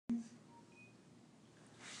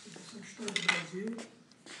Professor de História do Brasil,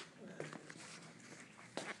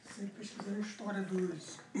 sempre pesquisando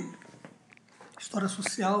história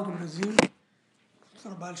social do Brasil,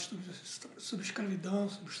 trabalhos sobre escravidão,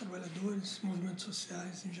 sobre os trabalhadores, movimentos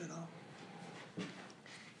sociais em geral.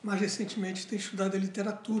 Mais recentemente, tenho estudado a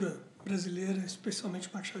literatura brasileira,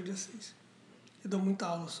 especialmente Machado de Assis. Eu dou muita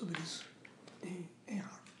aula sobre isso em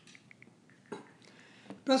Harvard.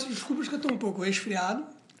 Peço desculpas que eu estou um pouco resfriado,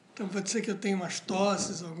 então pode ser que eu tenha umas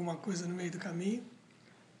tosses ou alguma coisa no meio do caminho.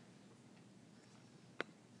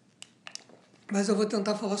 Mas eu vou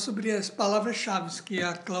tentar falar sobre as palavras-chave que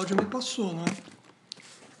a Cláudia me passou, não é?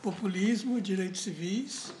 Populismo, direitos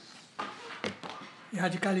civis e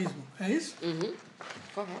radicalismo. É isso? Uhum.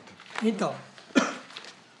 Correto. Então,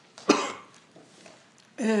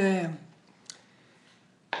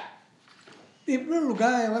 em primeiro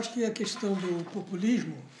lugar, eu acho que a questão do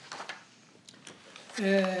populismo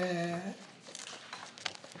é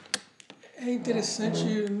interessante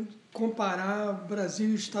comparar Brasil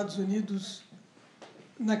e Estados Unidos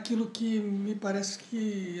naquilo que me parece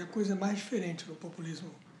que a coisa é mais diferente do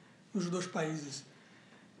populismo nos dois países.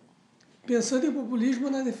 Pensando em populismo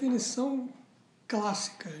na definição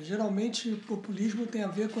clássica, geralmente populismo tem a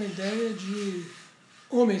ver com a ideia de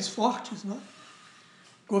homens fortes, não é?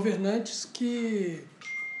 Governantes que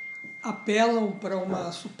apelam para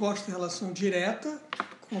uma suposta relação direta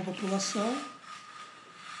com a população,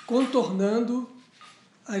 contornando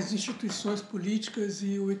as instituições políticas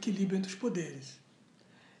e o equilíbrio entre os poderes.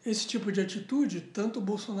 Esse tipo de atitude, tanto o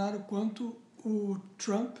Bolsonaro quanto o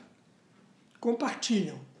Trump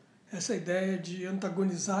compartilham essa ideia de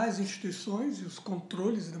antagonizar as instituições e os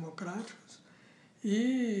controles democráticos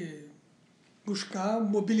e buscar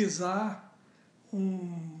mobilizar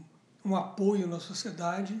um apoio na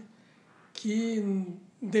sociedade que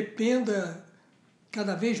dependa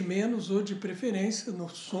cada vez menos, ou de preferência, no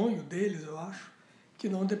sonho deles, eu acho, que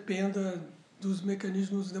não dependa dos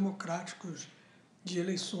mecanismos democráticos de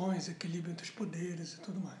eleições, equilíbrio entre os poderes e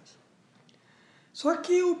tudo mais. Só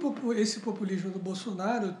que esse populismo do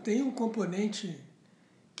Bolsonaro tem um componente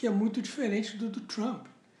que é muito diferente do Trump,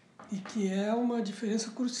 e que é uma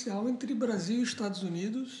diferença crucial entre Brasil e Estados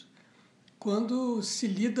Unidos quando se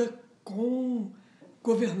lida com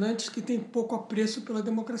governantes que têm pouco apreço pela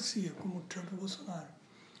democracia, como Trump e Bolsonaro,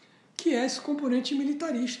 que é esse componente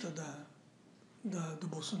militarista do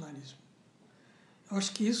bolsonarismo. Eu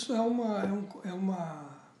acho que isso é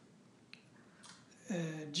uma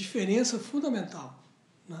diferença fundamental,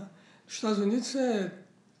 né? Nos Estados Unidos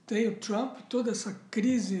tem o Trump, toda essa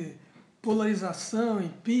crise, polarização,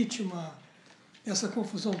 impeachment, essa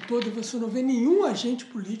confusão toda, e você não vê nenhum agente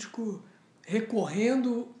político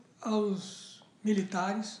recorrendo aos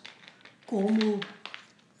militares como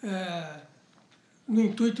no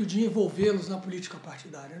intuito de envolvê-los na política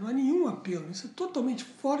partidária. Não há nenhum apelo, isso é totalmente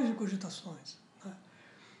fora de cogitações, né?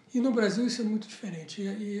 E no Brasil isso é muito diferente.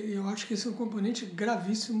 E eu acho que esse é um componente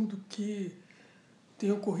gravíssimo do que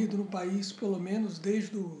tem ocorrido no país, pelo menos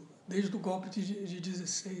desde o golpe de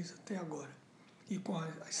 16 até agora, e com a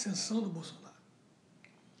ascensão do Bolsonaro.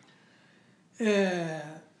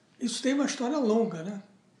 Isso tem uma história longa, né?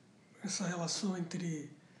 Essa relação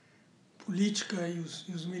entre política e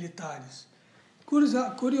os militares.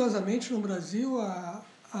 Curiosamente, no Brasil,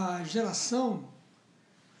 a geração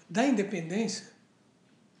da independência,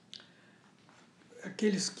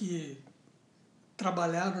 aqueles que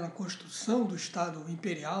trabalharam na construção do Estado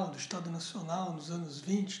imperial, do Estado nacional, nos anos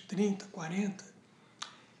 20, 30, 40,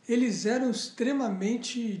 eles eram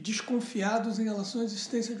extremamente desconfiados em relação à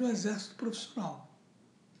existência de um exército profissional.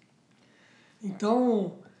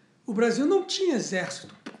 Então, o Brasil não tinha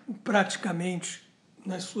exército praticamente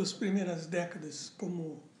nas suas primeiras décadas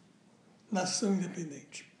como nação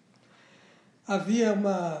independente. Havia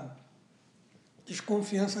uma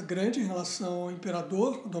desconfiança grande em relação ao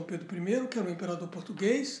imperador, Dom Pedro I, que era um imperador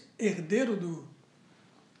português, herdeiro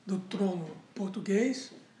do trono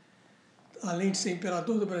português. Além de ser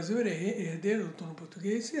imperador do Brasil, ele é herdeiro do trono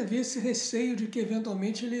português, e havia esse receio de que,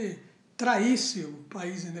 eventualmente, ele traísse o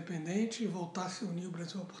país independente e voltasse a unir o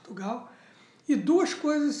Brasil a Portugal. E duas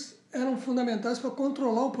coisas eram fundamentais para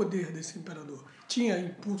controlar o poder desse imperador. Tinha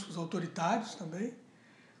impulsos autoritários também.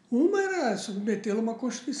 Uma era submetê-lo a uma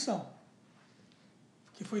Constituição,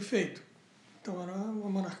 que foi feito. Então,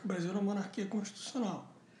 o Brasil era uma monarquia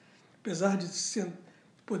constitucional. Apesar de o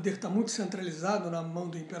poder estar muito centralizado na mão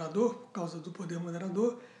do imperador, por causa do poder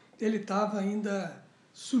moderador, ele estava ainda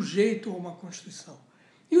sujeito a uma Constituição.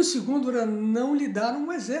 E o segundo era não lhe dar um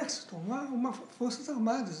exército, uma forças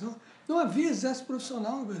armadas. Não havia exército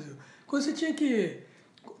profissional no Brasil. Quando você tinha que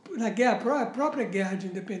a própria guerra de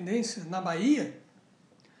independência na Bahia,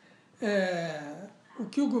 o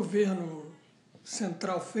que o governo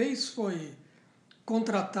central fez foi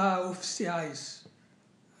contratar oficiais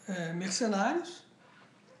mercenários,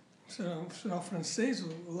 um oficial francês,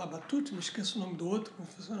 o Labatut, me esqueço o nome do outro, como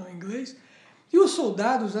funciona em inglês, e os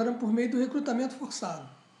soldados eram por meio do recrutamento forçado.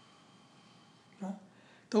 Né?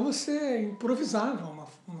 Então você improvisava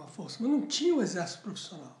uma força, mas não tinha um exército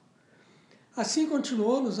profissional. Assim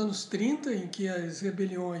continuou nos anos 30, em que as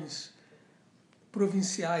rebeliões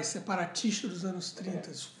provinciais separatistas dos anos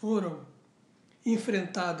 30 foram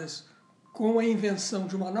enfrentadas com a invenção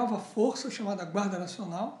de uma nova força chamada Guarda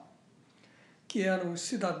Nacional, que eram os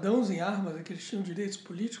cidadãos em armas, que eles tinham direitos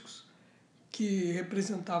políticos, que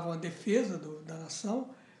representavam a defesa da nação,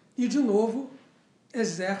 e, de novo,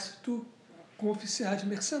 exército com oficiais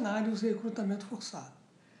mercenários e recrutamento forçado.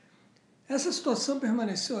 Essa situação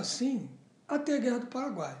permaneceu assim até a Guerra do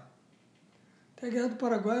Paraguai. Até a Guerra do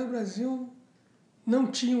Paraguai, o Brasil não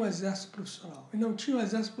tinha um exército profissional. E não tinha um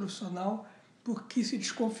exército profissional porque se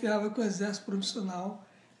desconfiava que o exército profissional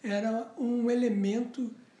era um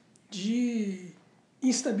elemento de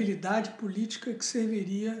instabilidade política que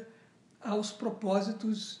serviria aos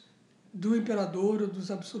propósitos do imperador ou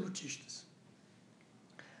dos absolutistas.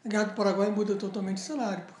 A Guerra do Paraguai muda totalmente o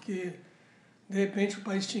cenário, porque, de repente, o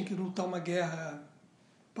país tinha que lutar uma guerra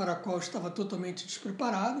para a qual estava totalmente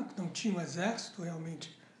despreparado, que não tinha um exército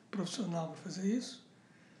realmente profissional para fazer isso.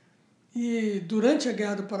 E, durante a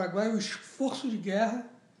Guerra do Paraguai, o esforço de guerra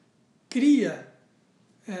cria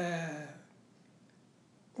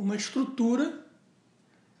uma estrutura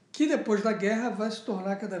que, depois da guerra, vai se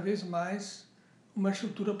tornar cada vez mais uma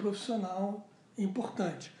estrutura profissional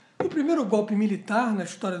importante. O primeiro golpe militar na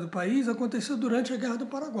história do país aconteceu durante a Guerra do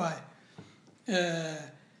Paraguai.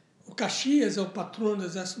 O Caxias é o patrono do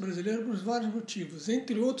Exército Brasileiro por vários motivos,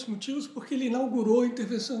 entre outros motivos porque ele inaugurou o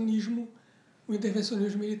intervencionismo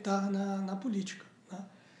militar na política. Né?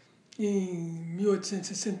 Em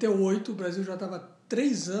 1868, o Brasil já estava há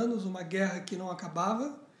 3 anos, uma guerra que não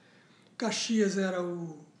acabava. Caxias era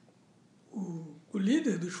o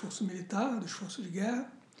líder do esforço militar, do esforço de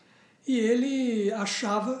guerra, e ele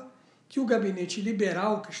achava que o gabinete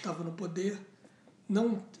liberal que estava no poder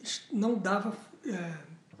não dava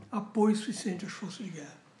apoio suficiente ao esforço de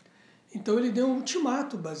guerra. Então ele deu um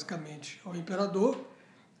ultimato, basicamente, ao imperador,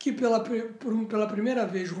 que pela primeira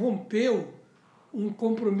vez rompeu um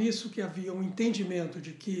compromisso que havia, um entendimento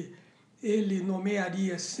de que ele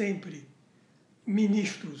nomearia sempre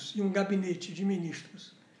ministros e um gabinete de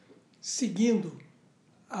ministros seguindo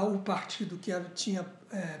o partido que tinha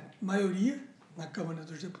maioria na Câmara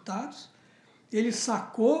dos Deputados. Ele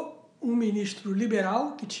sacou um ministro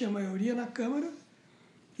liberal que tinha maioria na Câmara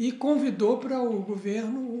e convidou para o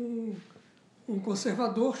governo um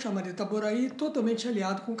conservador chamado Itaboraí, totalmente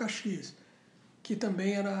aliado com Caxias, que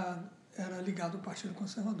também era ligado ao Partido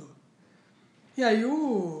Conservador. E aí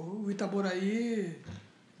o Itaboraí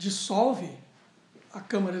dissolve a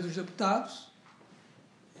Câmara dos Deputados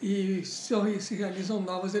e se realizam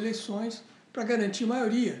novas eleições para garantir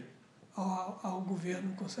maioria ao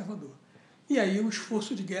governo conservador. E aí o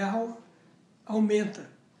esforço de guerra aumenta,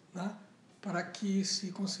 né, para que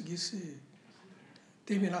se conseguisse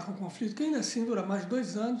terminar com o conflito, que ainda assim dura mais de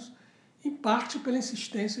 2 anos, em parte pela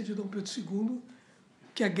insistência de Dom Pedro II,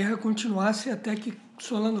 que a guerra continuasse até que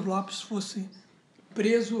Solano Lopes fosse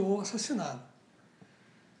preso ou assassinado.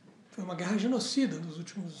 Foi uma guerra genocida nos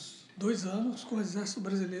últimos 2 anos, com o exército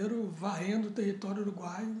brasileiro varrendo o território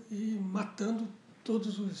uruguaio e matando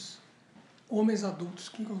todos os homens adultos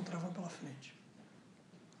que encontravam pela frente.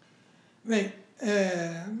 Bem,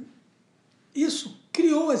 isso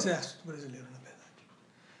criou o exército brasileiro, na verdade.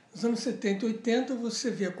 Nos anos 70 e 80 você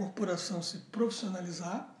vê a corporação se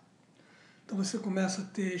profissionalizar, então você começa a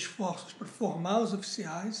ter esforços para formar os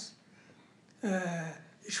oficiais,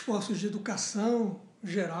 esforços de educação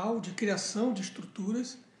geral, de criação de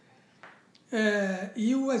estruturas,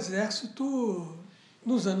 e o exército,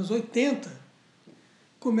 nos anos 80,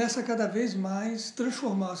 começa a cada vez mais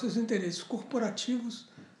transformar seus interesses corporativos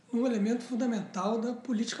num elemento fundamental da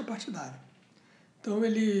política partidária. Então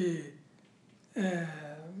ele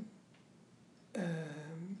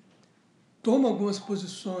toma algumas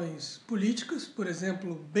posições políticas, por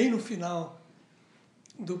exemplo, bem no final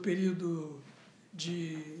do período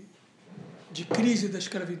de crise da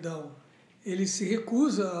escravidão, ele se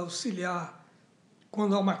recusa a auxiliar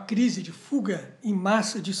quando há uma crise de fuga em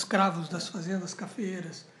massa de escravos das fazendas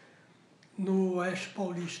cafeeiras no Oeste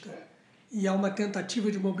Paulista, e há uma tentativa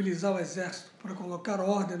de mobilizar o exército para colocar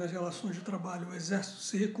ordem nas relações de trabalho. O exército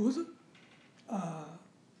se recusa a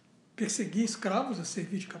perseguir escravos a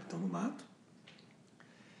servir de capitão do mato.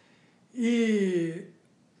 E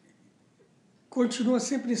continua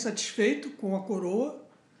sempre insatisfeito com a coroa,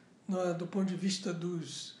 do ponto de vista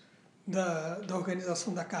da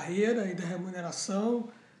organização da carreira e da remuneração,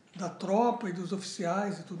 da tropa e dos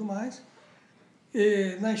oficiais e tudo mais.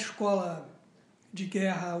 E na escola de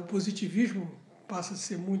guerra, o positivismo passa a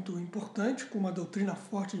ser muito importante, com uma doutrina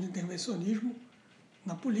forte de intervencionismo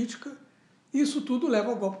na política. Isso tudo leva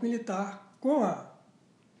ao golpe militar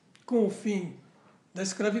com o fim da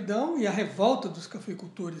escravidão e a revolta dos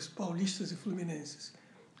cafeicultores paulistas e fluminenses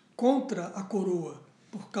contra a coroa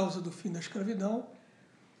por causa do fim da escravidão.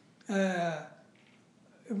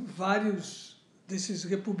 Vários desses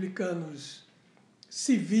republicanos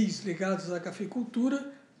civis ligados à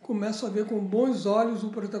cafeicultura começam a ver com bons olhos o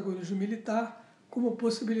protagonismo militar como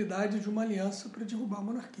possibilidade de uma aliança para derrubar a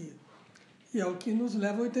monarquia. E é o que nos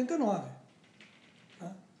leva a 89.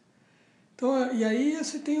 Né? Então, e aí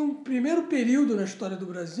você tem um primeiro período na história do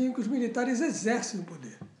Brasil em que os militares exercem o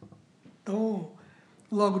poder. Então,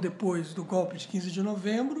 logo depois do golpe de 15 de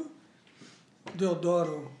novembro,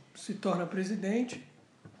 Deodoro se torna presidente,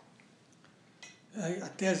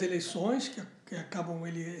 até as eleições, que acabam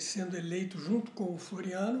ele sendo eleito junto com o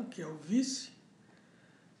Floriano, que é o vice,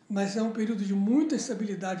 mas é um período de muita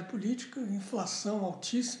instabilidade política, inflação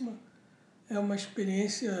altíssima, é uma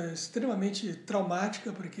experiência extremamente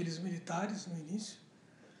traumática para aqueles militares no início.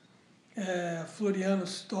 Floriano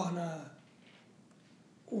se torna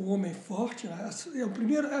um homem forte, né? Acho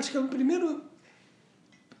que é o primeiro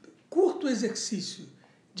curto exercício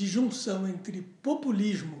de junção entre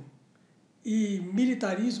populismo e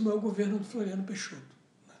militarismo é o governo do Floriano Peixoto.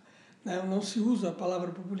 Não se usa a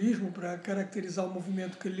palavra populismo para caracterizar o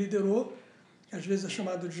movimento que ele liderou, às vezes é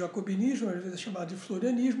chamado de jacobinismo, às vezes é chamado de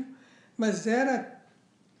florianismo, mas era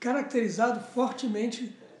caracterizado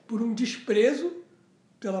fortemente por um desprezo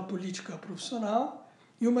pela política profissional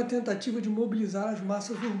e uma tentativa de mobilizar as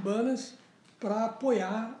massas urbanas para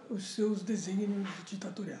apoiar os seus desígnios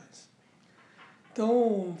ditatoriais.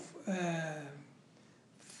 Então,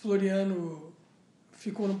 Floriano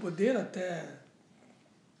ficou no poder até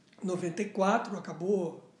 94,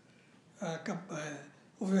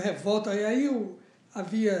 houve uma revolta, e aí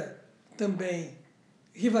havia também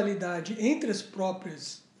rivalidade entre as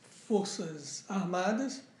próprias forças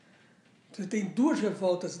armadas. Você tem duas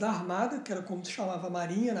revoltas da Armada, que era como se chamava a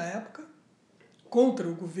Marinha na época, contra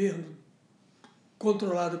o governo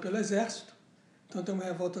controlado pelo Exército. Então tem uma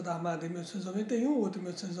revolta da Armada em 1891, outra em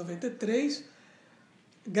 1893,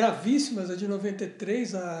 gravíssimas, a de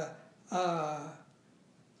 93, a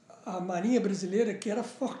Marinha Brasileira, que era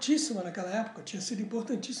fortíssima naquela época, tinha sido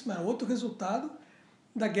importantíssima, era outro resultado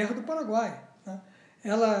da Guerra do Paraguai. Né?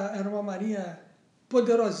 Ela era uma marinha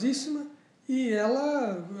poderosíssima e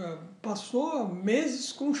ela passou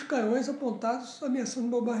meses com os canhões apontados ameaçando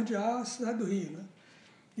bombardear a cidade do Rio, né?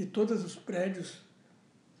 E todos os prédios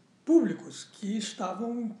públicos que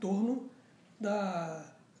estavam em torno da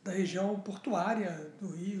região portuária do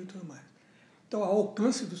Rio e tudo mais. Então, ao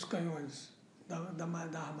alcance dos canhões da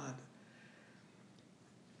Armada.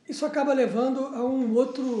 Isso acaba levando a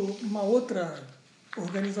uma outra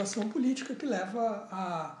organização política que leva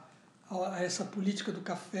a essa política do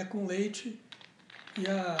café com leite e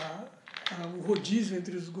o rodízio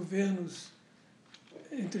entre os governos,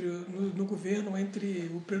 no governo entre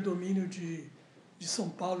o predomínio de São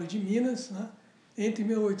Paulo e de Minas, né? Entre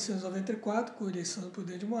 1894, com a eleição do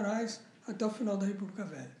Prudente de Moraes, até o final da República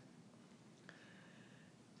Velha.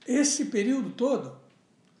 Esse período todo,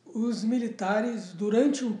 os militares,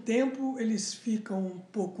 durante um tempo, eles ficam um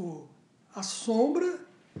pouco à sombra,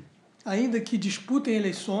 ainda que disputem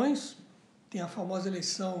eleições. Tem a famosa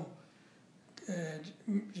eleição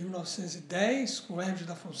de 1910, com Hermes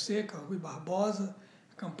da Fonseca, Rui Barbosa,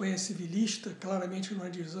 a campanha civilista, claramente numa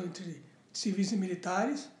divisão entre civis e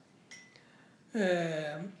militares.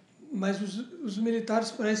 Mas os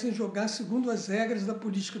militares parecem jogar segundo as regras da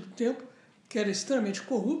política do tempo, que era extremamente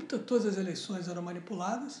corrupta, todas as eleições eram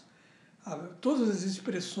manipuladas, todas as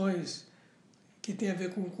expressões que têm a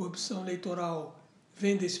ver com corrupção eleitoral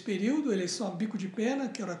vêm desse período, eleição a bico de pena,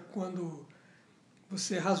 que era quando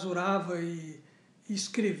você rasurava e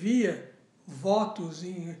escrevia votos,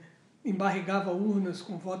 embarrigava urnas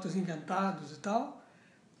com votos inventados e tal,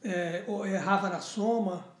 ou errava na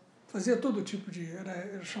soma, fazia todo tipo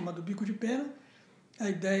era chamado bico de pena, a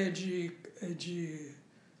ideia de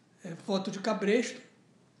voto de cabresto,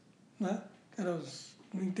 né? Eram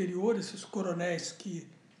no interior esses coronéis que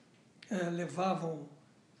levavam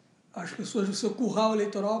as pessoas do seu curral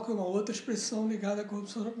eleitoral, que é uma outra expressão ligada à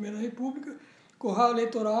corrupção da Primeira República. Curral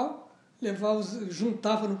eleitoral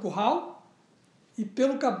juntava no curral e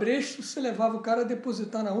pelo cabresto você levava o cara a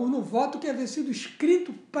depositar na urna o voto que havia sido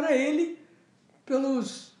escrito para ele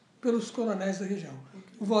pelos coronéis da região.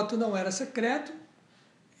 O voto não era secreto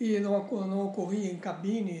e não ocorria em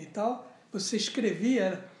cabine e tal. Você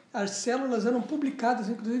escrevia, as células eram publicadas,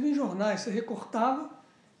 inclusive em jornais. Você recortava,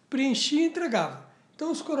 preenchia e entregava.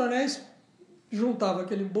 Então os coronéis juntavam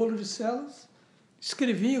aquele bolo de células,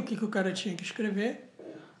 escreviam o que o cara tinha que escrever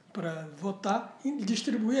para votar, e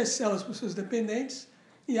distribuía as células para os seus dependentes,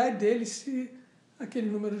 e ai dele se aquele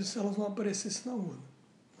número de células não aparecesse na urna.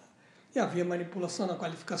 E havia manipulação na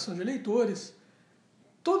qualificação de eleitores.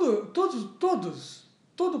 Todo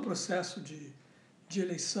o processo de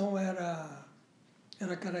eleição era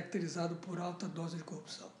caracterizado por alta dose de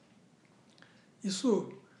corrupção.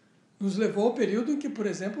 Isso nos levou ao período em que, por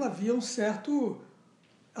exemplo, havia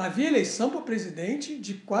eleição para presidente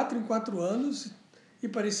de 4 em 4 anos e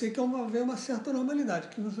parecia que havia uma certa normalidade,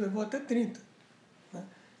 que nos levou até 30. Né?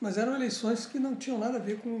 Mas eram eleições que não tinham nada a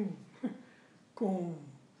ver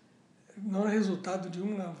não era resultado de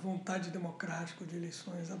uma vontade democrática de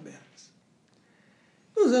eleições abertas.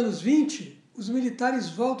 Nos anos 20, os militares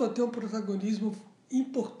voltam a ter um protagonismo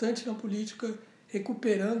importante na política,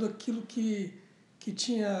 recuperando aquilo que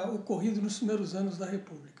tinha ocorrido nos primeiros anos da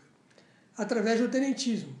República, através do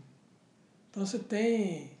tenentismo. Então você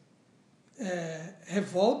tem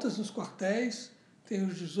revoltas nos quartéis, tem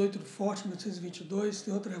os 18 do Forte, de 1822,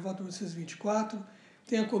 tem outra revolta de 1824,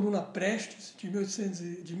 tem a Coluna Prestes, de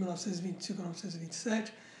 1925 a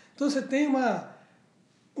 1927. Então você tem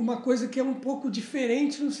uma coisa que é um pouco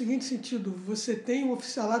diferente no seguinte sentido: você tem um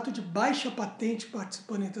oficialato de baixa patente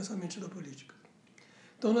participando intensamente da política.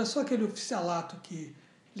 Então não é só aquele oficialato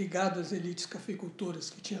ligado às elites cafeicultoras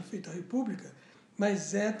que tinha feito a República,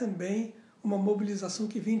 mas é também uma mobilização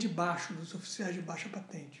que vem de baixo, dos oficiais de baixa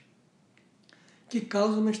patente, que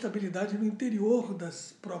causa uma instabilidade no interior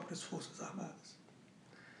das próprias Forças Armadas.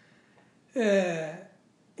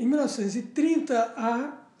 Em 1930,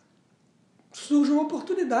 surge uma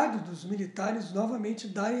oportunidade dos militares novamente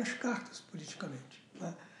darem as cartas politicamente.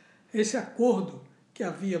 Né? Esse acordo que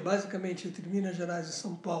havia basicamente entre Minas Gerais e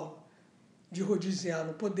São Paulo de rodiziar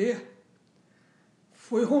no poder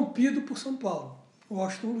foi rompido por São Paulo.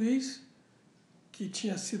 Washington Luiz, que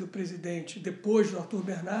tinha sido presidente depois do Arthur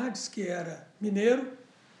Bernardes, que era mineiro,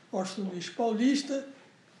 Washington Luiz paulista,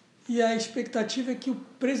 e a expectativa é que o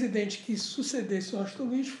presidente que sucedesse Washington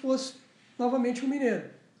Luiz fosse novamente um mineiro.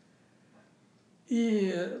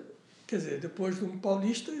 E, quer dizer, depois do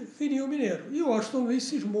paulista, viria o mineiro. E o Washington Luiz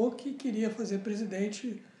cismou que queria fazer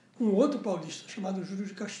presidente um outro paulista, chamado Júlio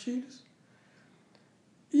de Castilhos.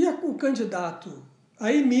 E o candidato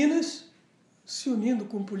aí em Minas, se unindo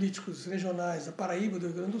com políticos regionais da Paraíba e do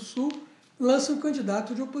Rio Grande do Sul, lança um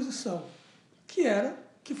candidato de oposição,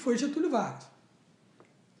 que foi Getúlio Vargas.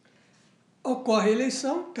 Ocorre a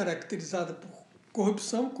eleição, caracterizada por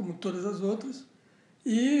corrupção, como todas as outras,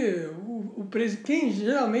 e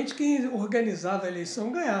geralmente quem organizava a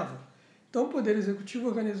eleição ganhava. Então o Poder Executivo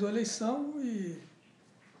organizou a eleição e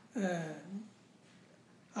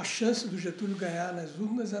a chance do Getúlio ganhar nas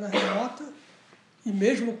urnas era remota, e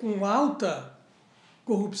mesmo com alta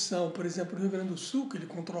corrupção, por exemplo, no Rio Grande do Sul, que ele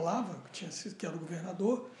controlava, que era o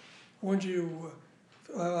governador, onde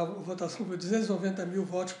a votação foi 290 mil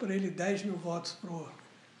votos para ele, 10 mil votos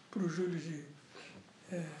para o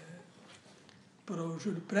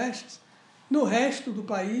Júlio Prestes. No resto do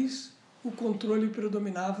país, o controle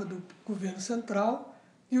predominava do governo central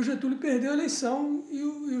e o Getúlio perdeu a eleição e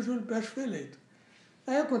o Júlio Prestes foi eleito.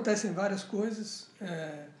 Aí acontecem várias coisas,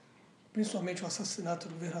 principalmente o assassinato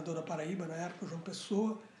do governador da Paraíba, na época, João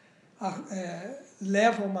Pessoa,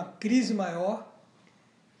 leva a uma crise maior.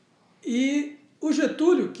 E o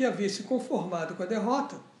Getúlio, que havia se conformado com a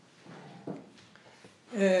derrota,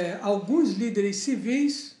 alguns líderes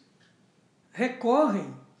civis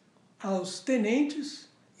recorrem aos tenentes,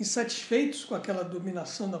 insatisfeitos com aquela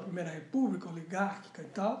dominação da Primeira República, oligárquica e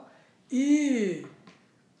tal, e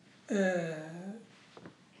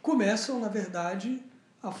começam, na verdade,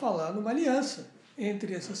 a falar numa aliança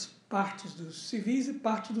entre essas partes dos civis e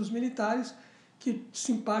parte dos militares, que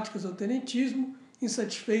simpáticas ao tenentismo,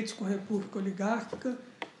 insatisfeitos com a República Oligárquica,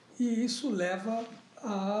 e isso leva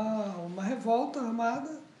a uma revolta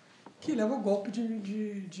armada que leva ao golpe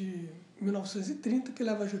de 1930, que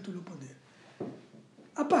leva Getúlio ao poder.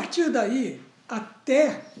 A partir daí,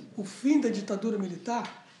 até o fim da ditadura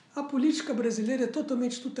militar, a política brasileira é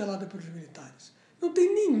totalmente tutelada pelos militares. Não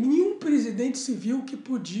tem nenhum presidente civil que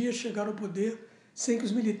podia chegar ao poder sem que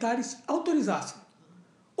os militares autorizassem.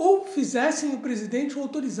 Ou fizessem o presidente ou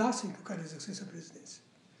autorizassem que o cara exercesse a presidência.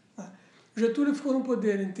 Getúlio ficou no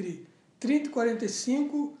poder entre 30 e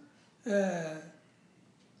 45,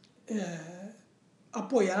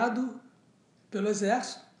 apoiado pelo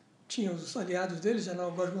Exército. Tinha os aliados dele,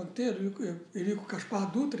 General Góes Monteiro, Eurico Caspar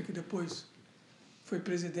Dutra, que depois foi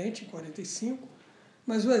presidente em 45,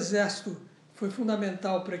 mas o Exército foi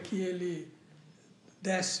fundamental para que ele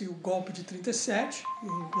desse o golpe de 37 e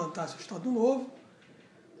implantasse o Estado Novo.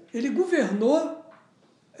 Ele governou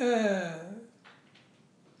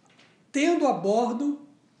tendo a bordo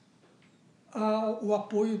o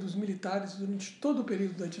apoio dos militares durante todo o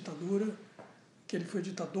período da ditadura, que ele foi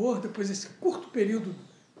ditador, depois esse curto período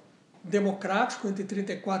democrático entre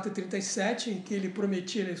 34 e 37, em que ele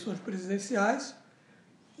prometia eleições presidenciais,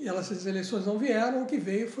 e essas eleições não vieram, o que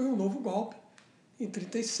veio foi um novo golpe, em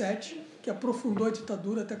 37, que aprofundou a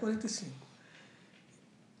ditadura até 45.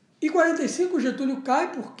 Em 45, Getúlio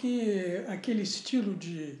cai porque aquele estilo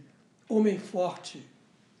de homem forte,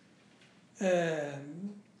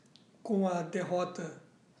 com a derrota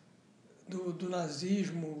do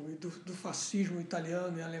nazismo e do fascismo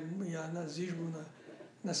italiano e o nazismo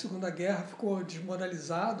na Segunda Guerra, ficou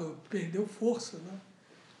desmoralizado, perdeu força, né?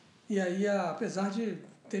 E aí, apesar de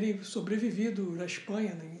terem sobrevivido na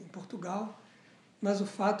Espanha, em Portugal, mas o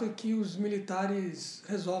fato é que os militares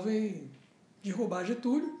resolvem derrubar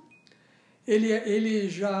Getúlio. Ele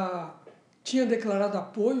já tinha declarado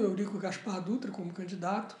apoio ao Eurico Gaspar Dutra como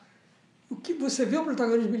candidato. O que você vê o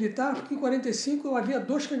protagonismo militar, porque em 45 havia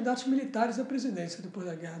 2 candidatos militares à presidência depois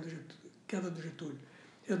da queda do Getúlio,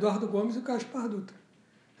 Eduardo Gomes e Gaspar Dutra.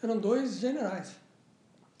 Eram 2 generais.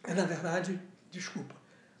 Na verdade, desculpa,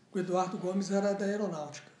 o Eduardo Gomes era da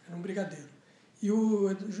Aeronáutica, era um brigadeiro, e o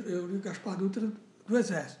Gaspar Dutra do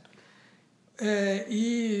Exército.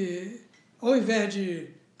 E ao invés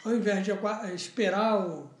de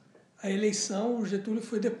esperar a eleição, o Getúlio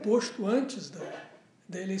foi deposto antes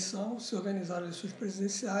da eleição, se organizaram eleições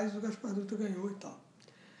presidenciais, o Gaspar Dutra ganhou e tal.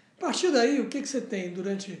 A partir daí, o que você tem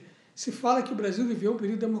se fala que o Brasil viveu um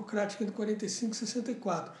período democrático entre 45 e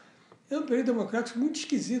 64. É um período democrático muito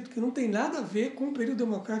esquisito, que não tem nada a ver com o período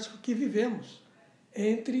democrático que vivemos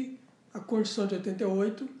entre a Constituição de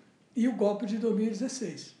 88 e o golpe de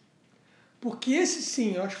 2016. Porque esse,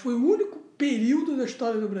 sim, eu acho que foi o único período da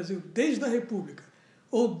história do Brasil, desde a República,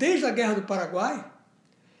 ou desde a Guerra do Paraguai,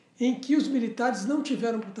 em que os militares não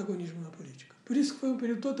tiveram protagonismo na política. Por isso que foi um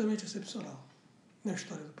período totalmente excepcional na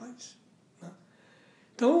história do país, né?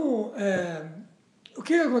 Então, o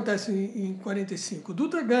que acontece em 45? O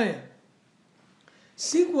Dutra ganha.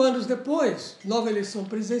 5 anos depois, nova eleição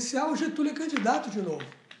presidencial, o Getúlio é candidato de novo.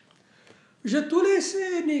 O Getúlio é esse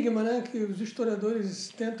enigma, né, que os historiadores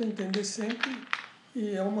tentam entender sempre, e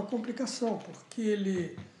é uma complicação, porque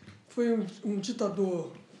ele foi um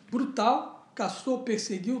ditador brutal, caçou,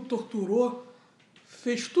 perseguiu, torturou,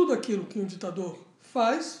 fez tudo aquilo que um ditador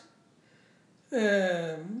faz,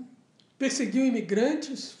 perseguiu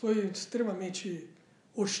imigrantes, foi extremamente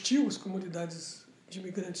hostil às comunidades de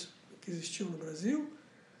imigrantes que existiam no Brasil,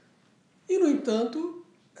 e, no entanto,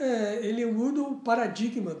 ele muda o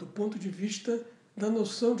paradigma do ponto de vista da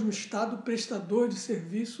noção de um Estado prestador de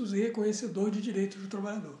serviços e reconhecedor de direitos do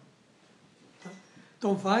trabalhador.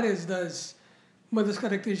 Então, uma das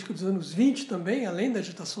características dos anos 20 também, além da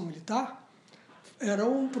agitação militar, era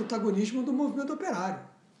um protagonismo do movimento operário.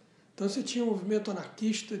 Então, você tinha o movimento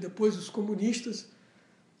anarquista, depois os comunistas,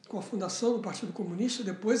 com a fundação do Partido Comunista,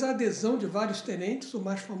 depois a adesão de vários tenentes, o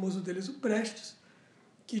mais famoso deles, o Prestes,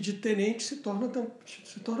 que de tenente se torna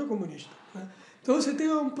comunista, né? Então você tem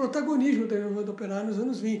um protagonismo do movimento operário nos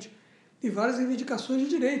anos 20 e várias reivindicações de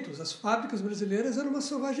direitos. As fábricas brasileiras eram uma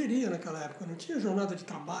selvageria naquela época, não tinha jornada de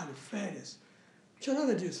trabalho, férias, não tinha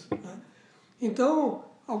nada disso, né? Então,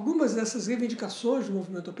 algumas dessas reivindicações do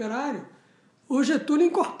movimento operário, o Getúlio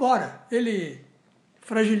incorpora. Ele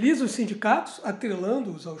fragiliza os sindicatos,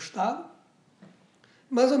 atrelando-os ao Estado,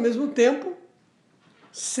 mas, ao mesmo tempo,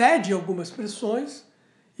 cede algumas pressões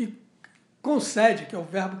e concede, que é o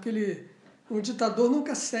verbo que um ditador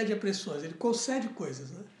nunca cede a pressões, ele concede coisas,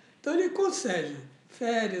 né? Então ele concede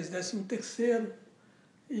férias, 13º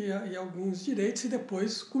e alguns direitos, e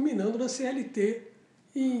depois culminando na CLT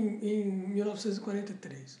em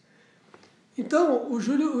 1943. Então o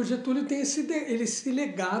Getúlio tem esse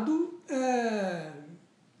legado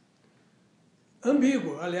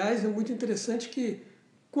ambíguo. Aliás, é muito interessante que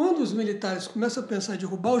quando os militares começam a pensar em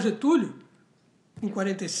derrubar o Getúlio, em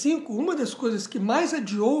 45, uma das coisas que mais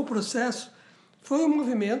adiou o processo foi um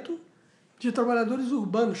movimento de trabalhadores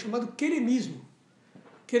urbanos chamado queremismo.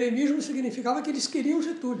 Queremismo significava que eles queriam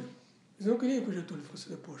Getúlio. Eles não queriam que o Getúlio fosse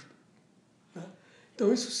deposto, né?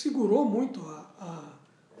 Então isso segurou muito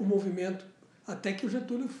o movimento, até que o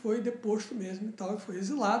Getúlio foi deposto mesmo e tal, e foi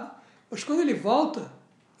exilado. Mas quando ele volta,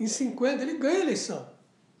 em 50, ele ganha a eleição.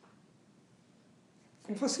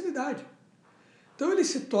 Com facilidade. Então ele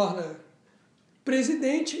se torna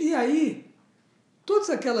presidente e aí todas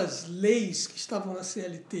aquelas leis que estavam na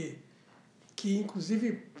CLT, que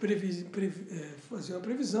inclusive faziam a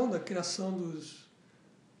previsão da criação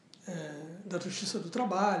da Justiça do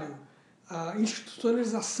Trabalho, a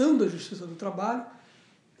institucionalização da Justiça do Trabalho,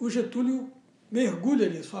 o Getúlio mergulha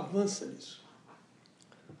nisso, avança nisso.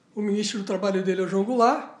 O ministro do Trabalho dele é o João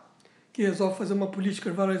Goulart, que resolve fazer uma política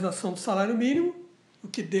de valorização do salário mínimo, o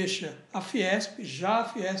que deixa a Fiesp, já a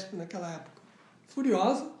Fiesp naquela época,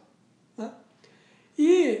 furiosa. Né?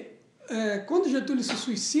 E quando Getúlio se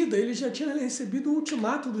suicida, ele já tinha recebido um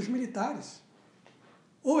ultimato dos militares.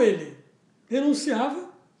 Ou ele renunciava,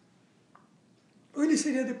 ou ele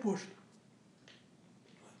seria deposto.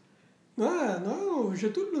 O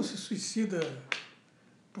Getúlio não se suicida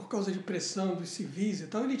por causa de pressão dos civis e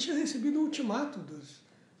tal, ele tinha recebido um ultimato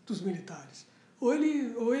dos militares. Ou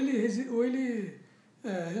ele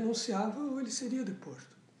renunciava, ou ele seria deposto.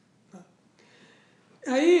 Tá?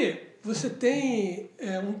 Aí você tem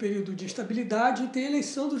um período de instabilidade e tem a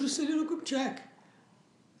eleição do Juscelino Kubitschek.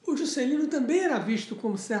 O Juscelino também era visto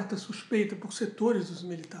como certa suspeita por setores dos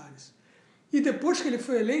militares. E depois que ele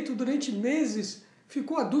foi eleito, durante meses,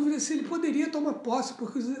 ficou a dúvida se ele poderia tomar posse,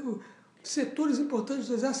 porque os setores importantes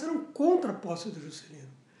do exército eram contra a posse do Juscelino.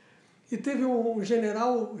 E teve um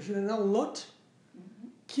general, o general Lott,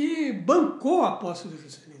 que bancou a posse do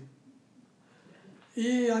Juscelino.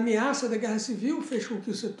 E a ameaça da guerra civil fez com que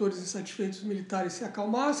os setores insatisfeitos militares se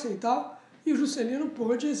acalmassem e tal, e o Juscelino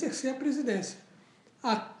pôde exercer a presidência,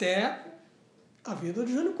 até a vinda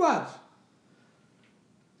de Jânio Quadros.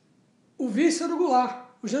 O vice era o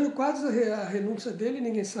Goulart. O Jânio Quadros, a renúncia dele,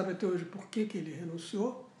 ninguém sabe até hoje por que ele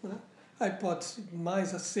renunciou. Né? A hipótese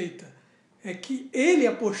mais aceita é que ele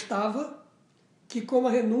apostava que, com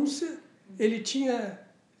a renúncia, ele tinha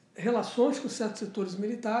relações com certos setores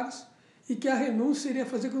militares e que a renúncia iria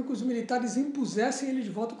fazer com que os militares impusessem ele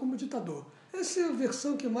de volta como ditador. Essa é a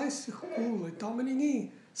versão que mais circula e tal, mas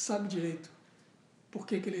ninguém sabe direito por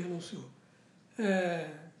que ele renunciou.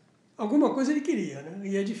 Alguma coisa ele queria, né?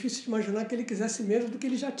 E é difícil de imaginar que ele quisesse menos do que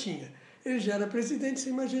ele já tinha. Ele já era presidente, você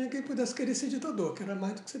imagina que ele pudesse querer ser ditador, que era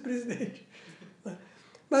mais do que ser presidente.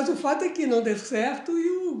 Mas o fato é que não deu certo e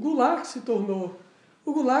o Goulart se tornou...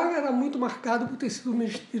 O Goulart era muito marcado por ter sido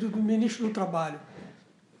o ministro do Trabalho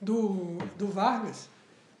do Vargas,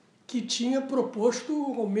 que tinha proposto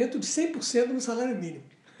um aumento de 100% no salário mínimo.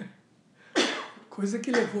 Coisa que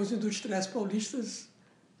levou os industriais paulistas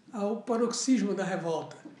ao paroxismo da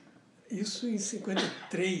revolta. Isso em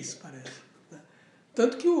 53, parece. Né?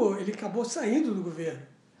 Tanto que ele acabou saindo do governo.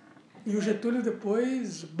 E o Getúlio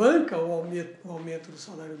depois banca o aumento do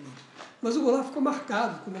salário mínimo. Mas o Goulart ficou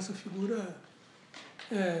marcado como essa figura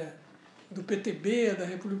do PTB, da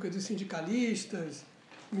República dos Sindicalistas,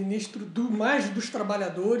 ministro mais dos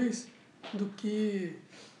trabalhadores do que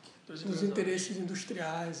dos interesses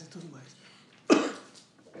industriais e tudo mais.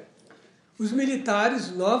 Os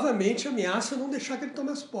militares novamente ameaçam não deixar que ele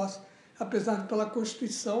tomasse posse. Apesar de, pela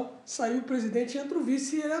Constituição, saiu o presidente e entra o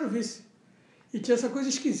vice e ele era o vice. E tinha essa coisa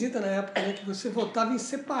esquisita na época, né, que você votava em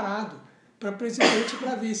separado para presidente e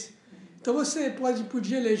para vice. Então você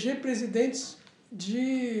podia eleger presidentes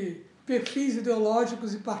de perfis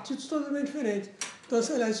ideológicos e partidos totalmente diferentes. Então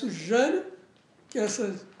você elege o Jânio, que é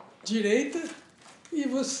essa direita, e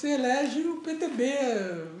você elege o PTB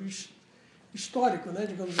histórico, né,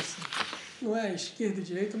 digamos assim. Não é esquerda e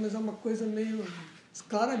direita, mas é uma coisa meio...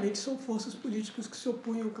 Claramente são forças políticas que se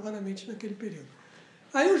opunham claramente naquele período.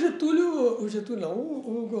 Aí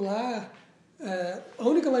o Goulart, a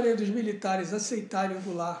única maneira dos militares aceitarem o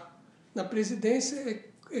Goulart na presidência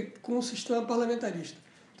é com um sistema parlamentarista.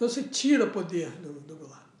 Então você tira o poder do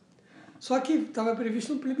Goulart. Só que estava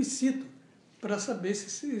previsto um plebiscito para saber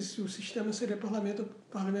se o sistema seria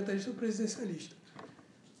parlamentarista ou presidencialista.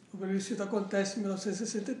 O plebiscito acontece em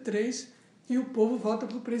 1963 e o povo vota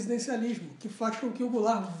para o presidencialismo, que faz com que o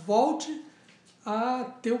Goulart volte a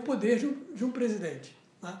ter o poder de um presidente.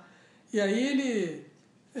 Né? E aí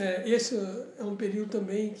esse é um período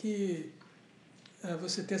também que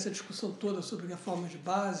você tem essa discussão toda sobre reformas de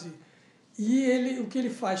base, e o que ele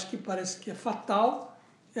faz, que parece que é fatal,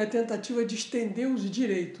 é a tentativa de estender os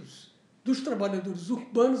direitos dos trabalhadores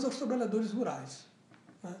urbanos aos trabalhadores rurais.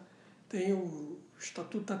 Né? Tem o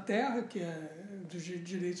Estatuto da Terra, que é dos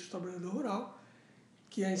direitos do trabalhador rural,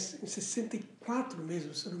 que é em 64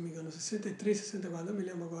 mesmo, se eu não me engano, 63, 64, não me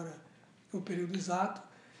lembro agora o período exato,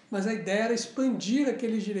 mas a ideia era expandir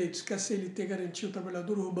aqueles direitos que a CLT garantia ao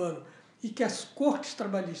trabalhador urbano e que as cortes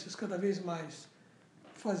trabalhistas cada vez mais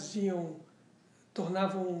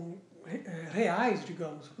tornavam reais,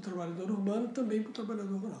 digamos, para o trabalhador urbano, também para o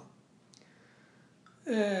trabalhador rural.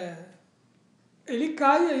 Ele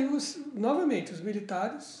cai e aí, novamente, os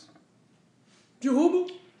militares derrubam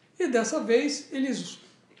e dessa vez eles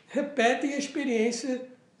repetem a experiência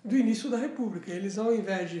do início da República. Eles, ao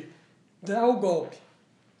invés de dar o golpe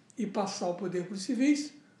e passar o poder para os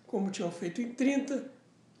civis, como tinham feito em 30,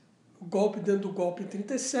 golpe dentro do golpe em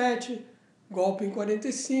 37, golpe em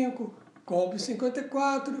 45, golpe em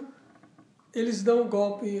 54, eles dão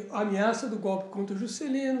golpe, ameaça do golpe contra o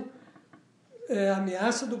Juscelino,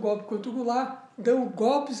 ameaça do golpe contra o Goulart, dão o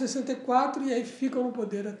golpe em 64 e aí ficam no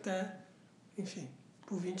poder até, enfim,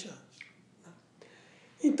 por 20 anos.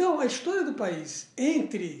 Então, a história do país,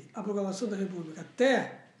 entre a proclamação da República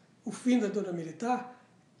até o fim da ditadura militar,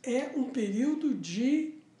 é um período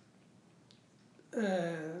de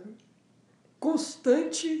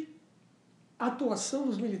constante atuação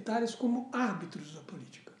dos militares como árbitros da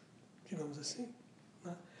política, digamos assim.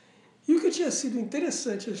 Né? E o que tinha sido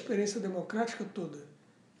interessante na experiência democrática toda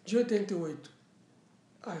de 88,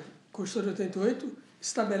 a Constituição de 88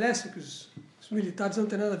 estabelece que os militares não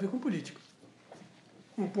têm nada a ver com política.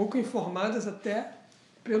 Um pouco informadas até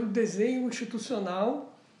pelo desenho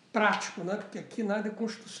institucional prático, né? Porque aqui nada é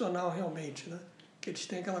constitucional realmente, né? Porque eles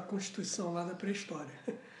têm aquela Constituição lá da pré-história.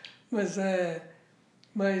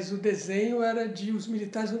 Mas o desenho era de os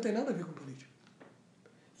militares não têm nada a ver com política.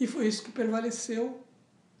 E foi isso que prevaleceu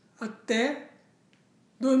até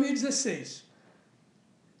 2016.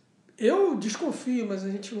 Eu desconfio, mas a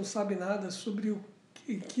gente não sabe nada sobre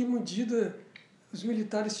em que medida os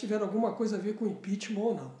militares tiveram alguma coisa a ver com impeachment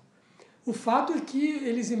ou não. O fato é que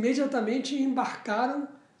eles imediatamente embarcaram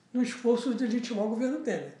no esforço de legitimar o governo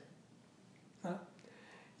Temer. Tá?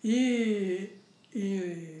 E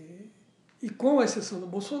com a exceção do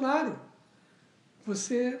Bolsonaro,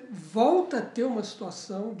 você volta a ter uma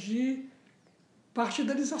situação de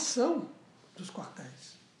partidarização dos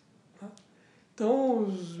quartéis. Tá? Então,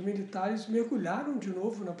 os militares mergulharam de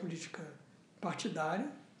novo na política partidária,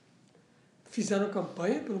 fizeram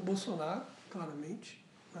campanha pelo Bolsonaro, claramente,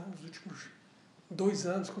 né, nos últimos 2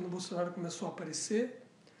 anos, quando o Bolsonaro começou a aparecer.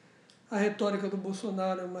 A retórica do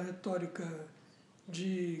Bolsonaro é uma retórica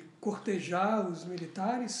de cortejar os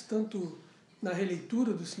militares, tanto na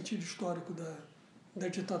releitura do sentido histórico da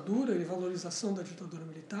ditadura e valorização da ditadura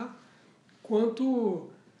militar, quanto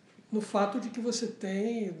no fato de que você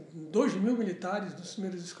tem 2.000 militares nos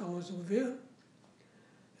primeiros escalões do governo,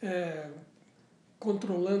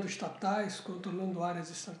 controlando estatais, controlando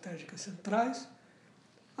áreas estratégicas centrais.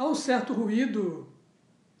 Há um certo ruído,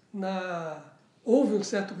 houve um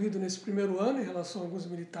certo ruído nesse primeiro ano em relação a alguns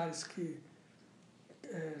militares que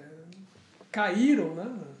caíram,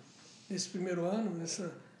 né, nesse primeiro ano,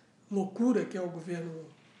 nessa loucura que é o governo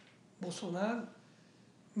Bolsonaro,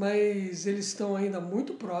 mas eles estão ainda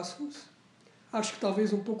muito próximos, acho que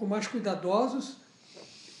talvez um pouco mais cuidadosos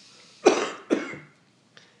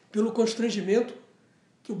pelo constrangimento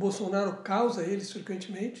que o Bolsonaro causa a eles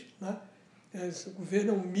frequentemente. Né? Esse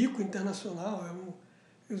governo é um mico internacional,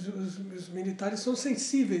 os militares são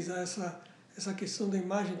sensíveis a essa questão da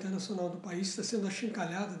imagem internacional do país, está sendo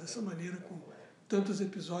achincalhada dessa maneira, com tantos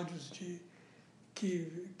episódios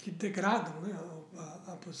que degradam, né,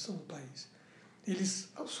 a posição do país. Eles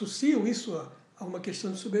associam isso a uma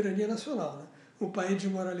questão de soberania nacional. Né? Um país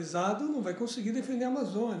desmoralizado não vai conseguir defender a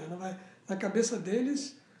Amazônia, não vai, na cabeça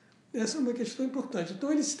deles, essa é uma questão importante.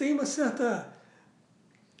 Então eles têm uma certa...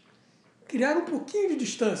 criaram um pouquinho de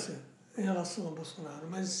distância em relação ao Bolsonaro,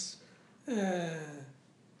 mas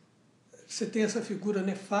você tem essa figura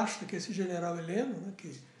nefasta, que é esse general Heleno, né,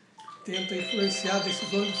 que tenta influenciar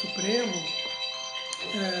decisões do Supremo.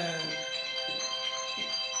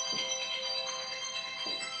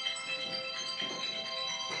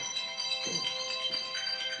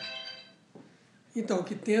 Então,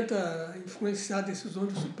 que tenta influenciar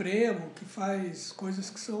decisões do Supremo, que faz coisas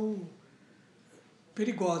que são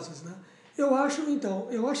perigosas, né? Eu acho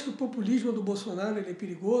que o populismo do Bolsonaro ele é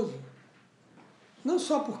perigoso, não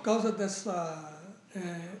só por causa dessa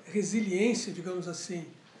resiliência, digamos assim,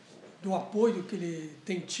 do apoio que ele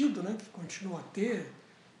tem tido, né, que continua a ter,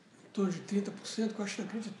 em torno de 30%, que eu acho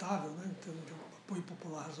inacreditável, né, em termos de um apoio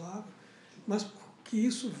popular razoável, mas porque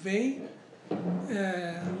isso vem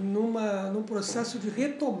num processo de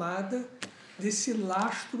retomada desse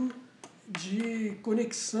lastro de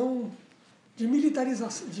conexão, de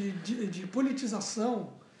militarização, de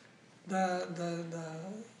politização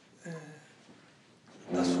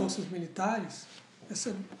das forças militares,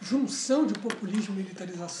 essa junção de populismo e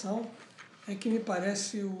militarização é que me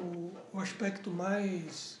parece o aspecto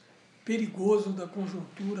mais perigoso da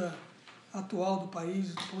conjuntura atual do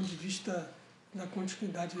país, do ponto de vista da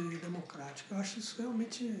continuidade democrática. Eu acho isso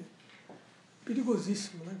realmente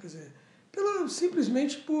perigosíssimo, né? Quer dizer,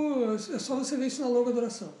 simplesmente por... É só você ver isso na longa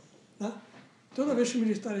duração, né? Toda vez que os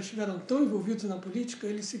militares estiveram tão envolvidos na política,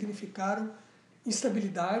 eles significaram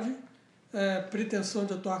instabilidade, pretensão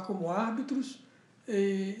de atuar como árbitros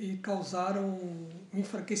e causaram um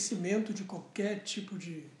enfraquecimento de qualquer tipo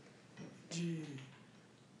de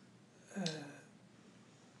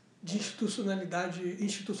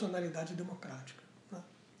institucionalidade democrática, né?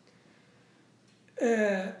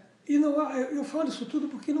 E não há, eu falo isso tudo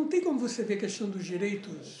porque não tem como você ver a questão dos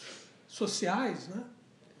direitos sociais, né,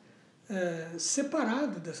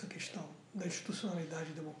 separado dessa questão da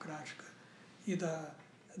institucionalidade democrática e da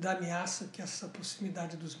ameaça que essa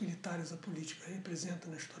proximidade dos militares à política representa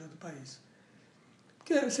na história do país.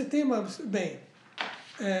 Porque você tem uma... Bem,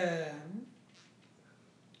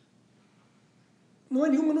 não há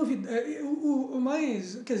nenhuma novidade. O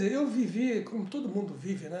mais... Quer dizer, eu vivi, como todo mundo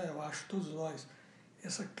vive, né, eu acho, todos nós,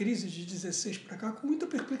 essa crise de 16 para cá com muita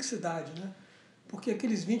perplexidade, né? Porque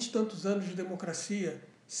aqueles 20 e tantos anos de democracia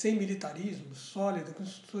sem militarismo, sólida, com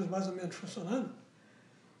instituições mais ou menos funcionando,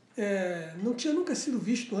 não tinha nunca sido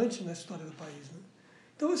visto antes na história do país, né?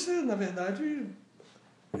 Então você, na verdade,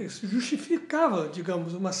 isso justificava,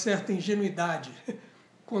 digamos, uma certa ingenuidade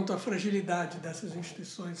quanto à fragilidade dessas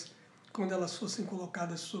instituições quando elas fossem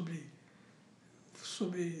colocadas sob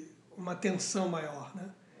uma tensão maior, né?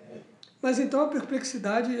 Mas então a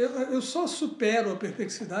perplexidade, eu só supero a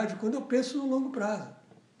perplexidade quando eu penso no longo prazo,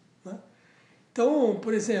 né? Então,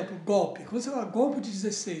 por exemplo, golpe. Quando você fala golpe de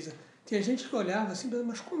 16, tinha gente que olhava assim,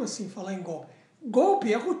 mas como assim falar em golpe?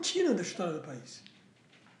 Golpe é a rotina da história do país,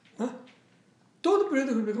 né? Todo o período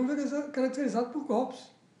republicano foi caracterizado por golpes.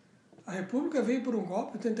 A República veio por um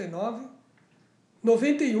golpe, em 89.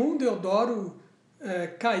 91, Deodoro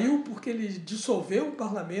caiu porque ele dissolveu o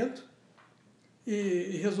parlamento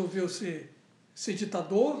e resolveu ser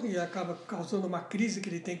ditador e acaba causando uma crise que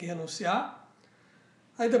ele tem que renunciar.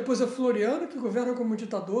 Aí depois é Floriano, que governa como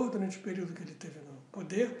ditador durante o período que ele teve no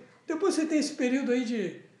poder. Depois você tem esse período aí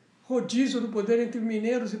de rodízio do poder entre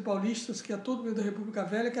mineiros e paulistas, que é todo o período da República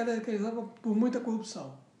Velha, que era caracterizado por muita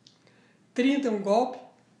corrupção. 30 é um golpe,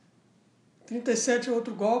 37 é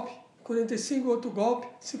outro golpe, 45 é outro golpe,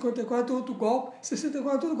 54 é outro golpe, 64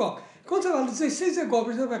 é outro golpe. Quando você fala 16 é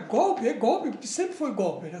golpe, você fala, é golpe, porque sempre foi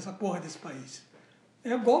golpe nessa porra desse país.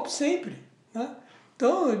 É golpe sempre, né?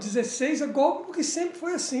 Então, 16 é golpe porque sempre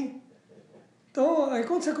foi assim. Então, aí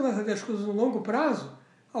quando você começa a ver as coisas no longo prazo,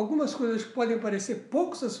 algumas coisas que podem parecer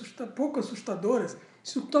pouco assustadoras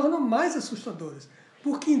se tornam mais assustadoras.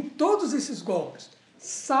 Porque em todos esses golpes,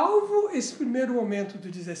 salvo esse primeiro momento do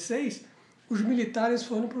 16, os militares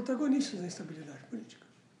foram protagonistas da instabilidade política,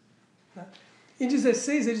 né? Em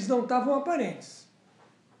 16 eles não estavam aparentes,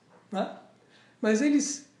 né? Mas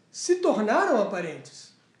eles se tornaram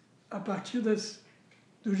aparentes a partir dos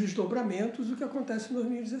desdobramentos do que acontece em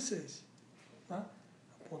 2016, né?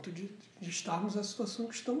 A ponto de estarmos na situação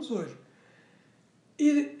que estamos hoje.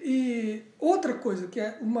 E outra coisa que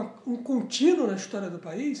é um contínuo na história do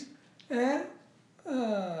país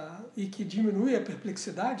e que diminui a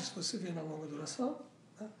perplexidade, se você vê na longa duração,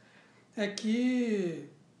 né, é que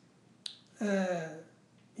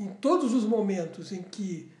em todos os momentos em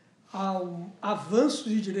que há um avanço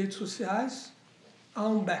de direitos sociais, há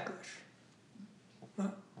um backlash,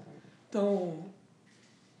 né? Então,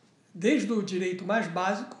 desde o direito mais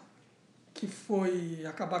básico, que foi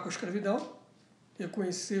acabar com a escravidão,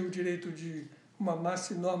 reconhecer o direito de uma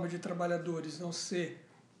massa enorme de trabalhadores não ser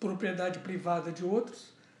propriedade privada de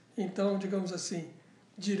outros. Então, digamos assim,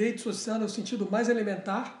 direito social no sentido mais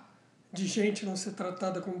elementar, de gente não ser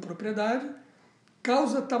tratada como propriedade,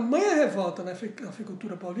 causa tamanha revolta na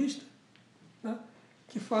agricultura paulista, né,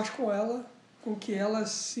 que faz com que ela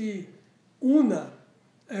se una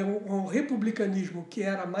um republicanismo que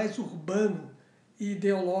era mais urbano e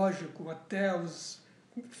ideológico até o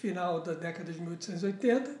final da década de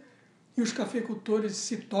 1880, e os cafeicultores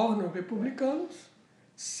se tornam republicanos,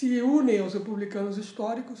 se unem aos republicanos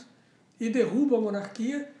históricos e derrubam a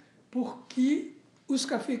monarquia porque os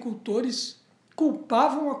cafeicultores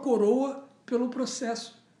culpavam a coroa pelo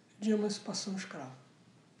processo de emancipação escrava,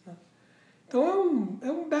 né? Então é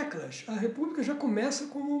um backlash. A República já começa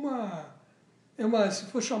como se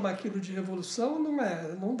for chamar aquilo de revolução,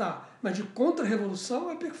 não dá. Mas de contra-revolução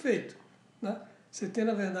é perfeito, né? Você tem,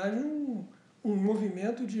 na verdade, um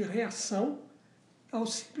movimento de reação ao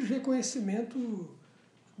simples reconhecimento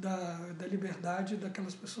da liberdade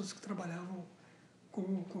daquelas pessoas que trabalhavam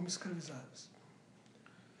como escravizadas.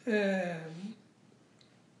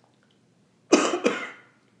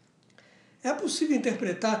 É possível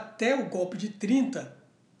interpretar até o golpe de 30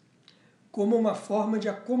 como uma forma de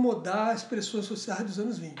acomodar as pressões sociais dos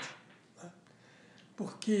anos 20. Né?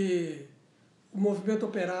 Porque o movimento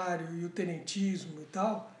operário e o tenentismo e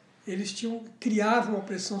tal, eles criavam uma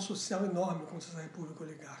pressão social enorme contra essa república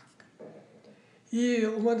oligárquica. E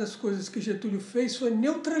uma das coisas que Getúlio fez foi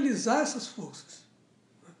neutralizar essas forças.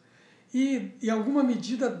 E, em alguma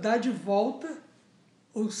medida, dar de volta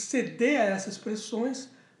ou ceder a essas pressões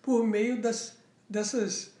por meio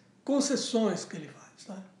dessas concessões que ele faz.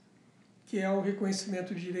 Né? Que é o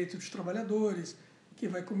reconhecimento de direitos dos trabalhadores, que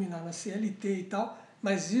vai culminar na CLT e tal,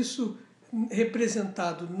 mas isso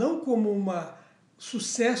representado não como um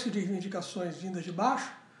sucesso de reivindicações vindas de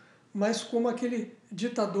baixo, mas como aquele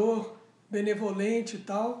ditador benevolente e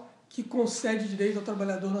tal, que concede direito ao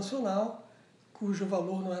trabalhador nacional, cujo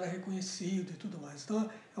valor não era reconhecido e tudo mais. Então,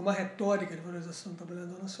 é uma retórica de valorização do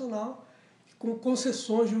trabalhador nacional, com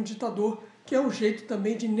concessões de um ditador, que é um jeito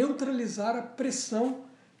também de neutralizar a pressão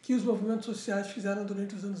que os movimentos sociais fizeram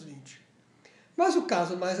durante os anos 20. Mas o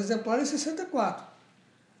caso mais exemplar é 64.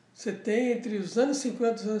 Você tem, entre os anos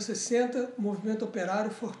 50 e os anos 60, um movimento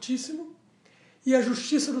operário fortíssimo e a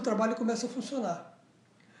justiça do trabalho começa a funcionar.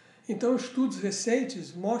 Então, estudos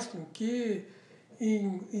recentes mostram que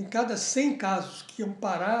em cada 100 casos que iam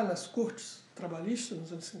parar nas cortes trabalhistas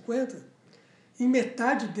nos anos 50, em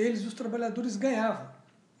metade deles os trabalhadores ganhavam,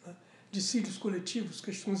 né? Dissídios coletivos,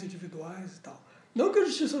 questões individuais e tal. Não que a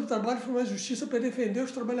justiça do trabalho foi uma justiça para defender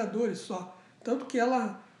os trabalhadores só, tanto que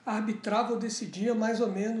ela arbitrava ou decidia mais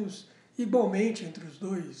ou menos igualmente entre os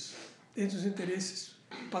dois, entre os interesses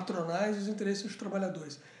patronais e os interesses dos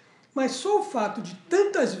trabalhadores. Mas só o fato de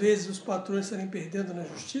tantas vezes os patrões estarem perdendo na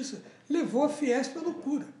justiça levou a Fiesp à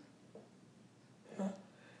loucura.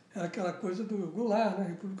 Era aquela coisa do Goulart, né?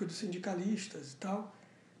 República dos Sindicalistas e tal.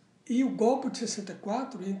 E o golpe de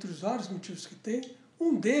 64, entre os vários motivos que tem,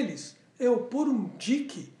 um deles é opor um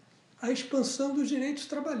dique à expansão dos direitos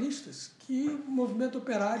trabalhistas, que o movimento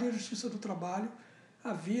operário e a justiça do trabalho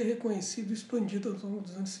havia reconhecido e expandido ao longo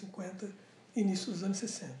dos anos 50 e início dos anos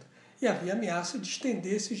 60. E havia ameaça de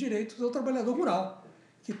estender esses direitos ao trabalhador rural,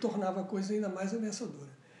 que tornava a coisa ainda mais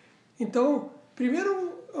ameaçadora. Então,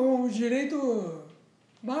 primeiro, um direito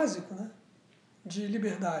básico, né, de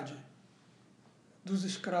liberdade dos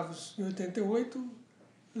escravos em 88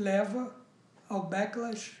 leva ao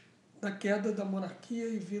backlash da queda da monarquia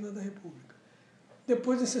e vinda da república.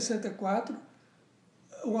 Depois, em 64,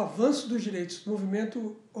 o avanço dos direitos do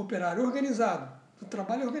movimento operário organizado, do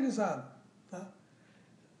trabalho organizado, tá?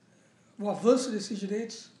 O avanço desses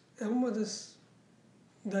direitos é uma das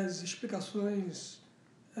explicações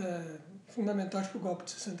fundamentais para o golpe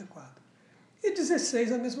de 64. E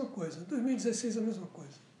 16 a mesma coisa, 2016 a mesma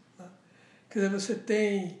coisa. Né? Quer dizer, você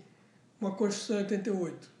tem uma Constituição de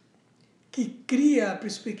 88 que cria a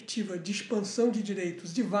perspectiva de expansão de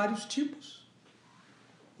direitos de vários tipos,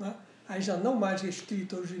 né? Aí já não mais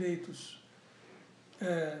restrito aos direitos,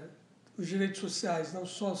 os direitos sociais não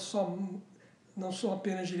são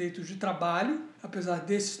apenas direitos de trabalho, apesar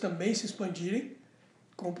desses também se expandirem,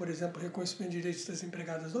 como, por exemplo, o reconhecimento de direitos das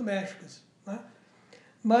empregadas domésticas, né?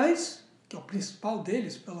 Mas, que é o principal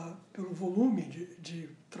deles, pelo volume de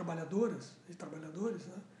trabalhadoras e trabalhadores,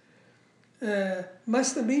 né?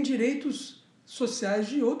 Mas também direitos sociais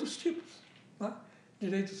de outros tipos, né?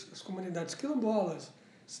 Direitos das comunidades quilombolas,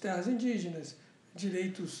 das terras indígenas,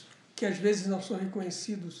 direitos que às vezes não são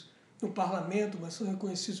reconhecidos no parlamento, mas são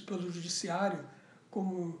reconhecidos pelo judiciário,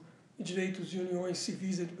 como direitos de uniões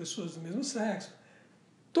civis entre pessoas do mesmo sexo.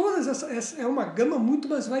 Essa é uma gama muito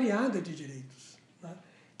mais variada de direitos, né?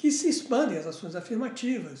 Que se expandem as ações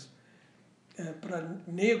afirmativas para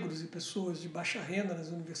negros e pessoas de baixa renda nas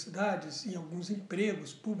universidades e alguns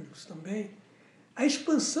empregos públicos também. A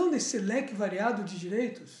expansão desse leque variado de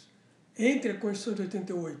direitos entre a Constituição de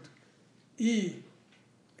 88 e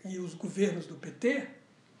os governos do PT,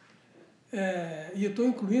 e eu estou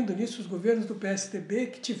incluindo nisso os governos do PSDB,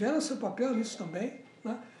 que tiveram seu papel nisso também,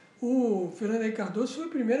 né? O Fernando Henrique Cardoso foi o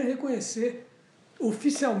primeiro a reconhecer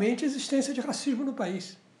oficialmente a existência de racismo no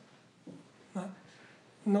país. Né?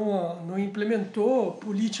 Não implementou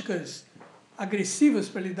políticas agressivas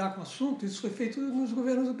para lidar com o assunto, isso foi feito nos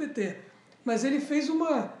governos do PT. Mas ele fez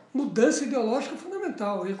uma mudança ideológica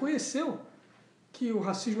fundamental, reconheceu que o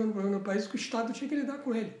racismo era um problema no país, que o Estado tinha que lidar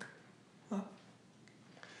com ele. Né?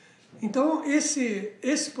 Então,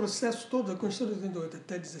 esse processo todo, da Constituição de 88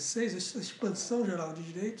 até 16, essa expansão geral de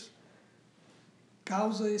direitos,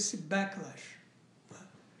 causa esse backlash, né?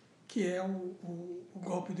 que é o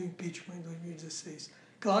golpe do impeachment em 2016.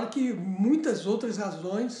 Claro que muitas outras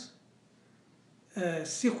razões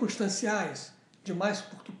circunstanciais de mais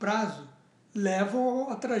curto prazo levam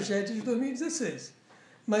à tragédia de 2016.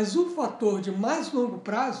 Mas o fator de mais longo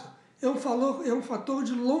prazo é um fator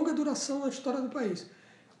de longa duração na história do país.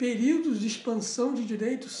 Períodos de expansão de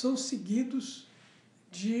direitos são seguidos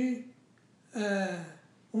de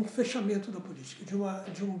um fechamento da política,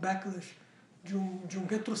 de um backlash, de um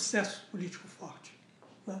retrocesso político forte,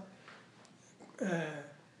 né?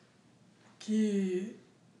 Que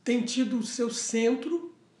tem tido o seu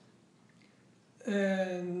centro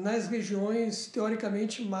nas regiões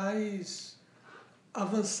teoricamente mais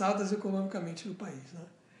avançadas economicamente do país, né?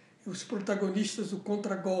 Os protagonistas do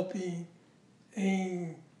contragolpe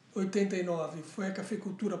em 89 foi a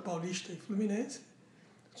cafeicultura paulista e fluminense.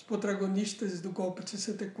 Os protagonistas do golpe de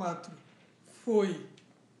 64 foi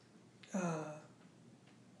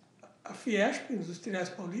a Fiesp, Industriais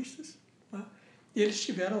Paulistas, né? E eles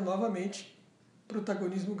tiveram novamente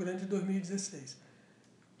protagonismo grande em 2016.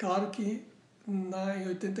 Claro que em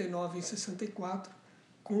 89 e em 64,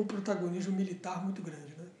 com um protagonismo militar muito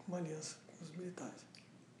grande, né? Com uma aliança com os militares.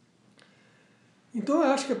 Então,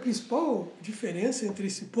 eu acho que a principal diferença entre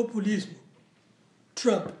esse populismo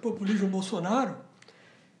Trump e populismo Bolsonaro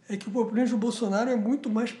é que o populismo Bolsonaro é muito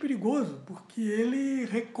mais perigoso, porque ele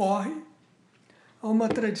recorre a uma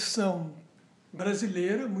tradição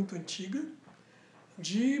brasileira muito antiga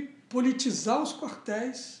de politizar os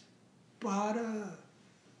quartéis para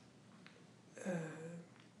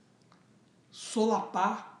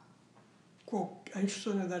solapar a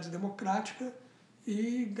institucionalidade democrática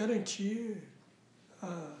e garantir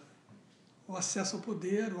o acesso ao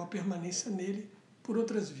poder ou a permanência nele por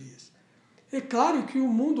outras vias. É claro que o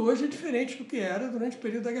mundo hoje é diferente do que era durante o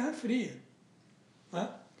período da Guerra Fria,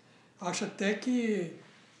 né? Acho até que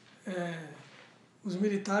os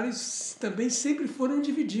militares também sempre foram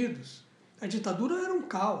divididos. A ditadura era um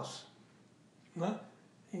caos, né?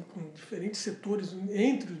 Com diferentes setores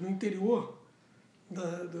no interior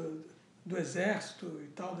do exército e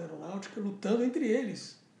tal, da aeronáutica, lutando entre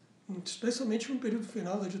eles. Especialmente no período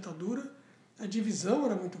final da ditadura, a divisão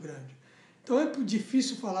era muito grande. Então é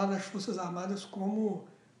difícil falar nas Forças Armadas como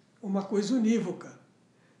uma coisa unívoca.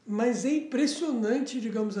 Mas é impressionante,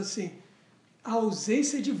 digamos assim, a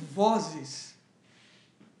ausência de vozes,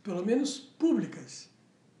 pelo menos públicas,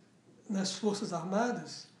 nas Forças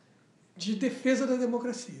Armadas, de defesa da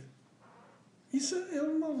democracia. Isso é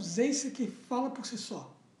uma ausência que fala por si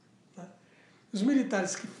só, né? Os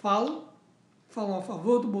militares que falam a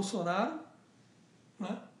favor do Bolsonaro,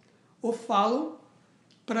 né? Ou falam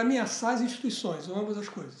para ameaçar as instituições, ou ambas as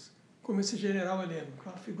coisas, como esse general Heleno, que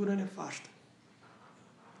é uma figura nefasta,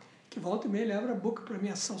 que volta e meia ele abre a boca para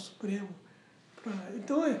ameaçar o Supremo.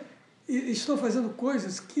 Então, estão fazendo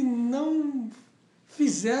coisas que não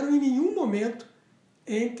fizeram em nenhum momento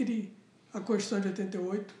entre a Constituição de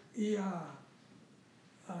 88 e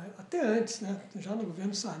até antes, né? Já no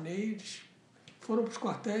governo Sarney, eles foram para os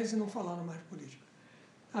quartéis e não falaram mais de política,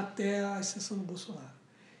 até a exceção do Bolsonaro.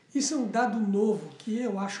 Isso é um dado novo que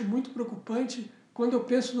eu acho muito preocupante quando eu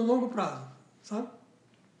penso no longo prazo, sabe?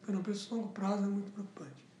 Quando eu penso no longo prazo é muito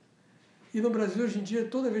preocupante. E no Brasil, hoje em dia,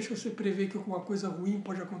 toda vez que você prevê que alguma coisa ruim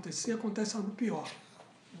pode acontecer, acontece algo pior,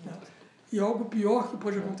 né? E algo pior que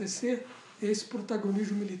pode acontecer é esse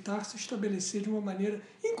protagonismo militar se estabelecer de uma maneira,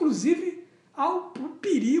 inclusive ao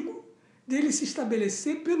perigo dele se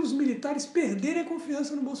estabelecer pelos militares perderem a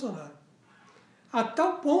confiança no Bolsonaro. A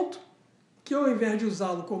tal ponto que, ao invés de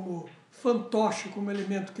usá-lo como fantoche, como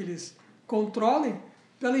elemento que eles controlem,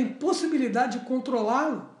 pela impossibilidade de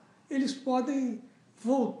controlá-lo, eles podem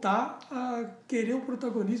voltar a querer o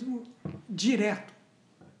protagonismo direto,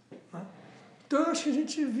 né? Então, eu acho que a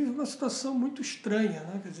gente vive uma situação muito estranha,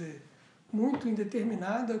 né? Quer dizer, muito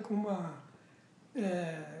indeterminada, com uma...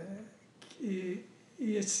 e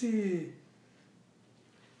esse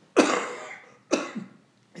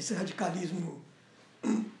radicalismo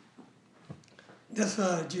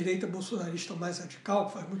dessa direita bolsonarista mais radical,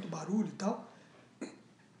 que faz muito barulho e tal,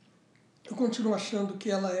 eu continuo achando que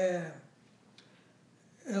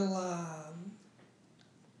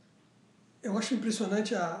eu acho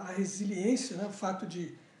impressionante a resiliência, né? O fato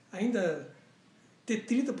de ainda ter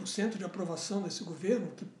 30% de aprovação desse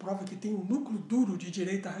governo, que prova que tem um núcleo duro de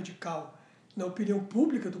direita radical na opinião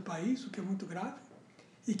pública do país, o que é muito grave,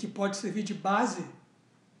 e que pode servir de base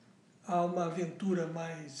a uma aventura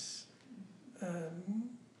mais...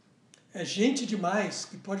 gente demais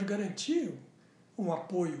que pode garantir um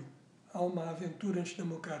apoio a uma aventura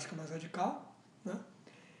antidemocrática mais radical, né?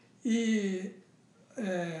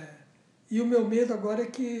 E o meu medo agora é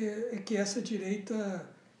que essa direita,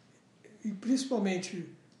 e principalmente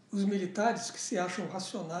os militares que se acham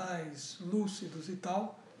racionais, lúcidos e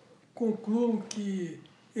tal, concluam que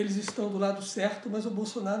eles estão do lado certo, mas o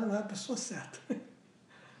Bolsonaro não é a pessoa certa.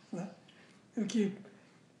 Né? O que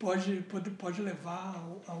pode levar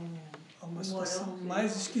a uma situação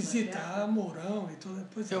mais esquisita, a Mourão e tudo.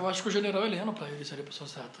 Eu acho que o general Heleno, para ele, seria a pessoa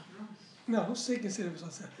certa. Não sei quem seria a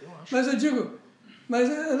pessoa certa. Eu acho. Mas eu digo,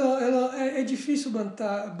 é difícil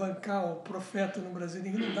bancar o profeta no Brasil,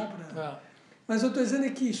 ninguém não dá para... Mas eu estou dizendo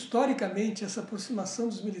que, historicamente, essa aproximação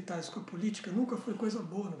dos militares com a política nunca foi coisa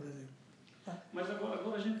boa no Brasil. Tá? Mas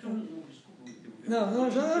agora a gente tem desculpa.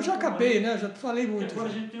 Eu já acabei, né? Já falei muito. Agora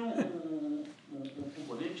a gente tem um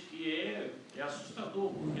componente que é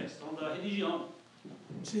assustador, por questão da religião.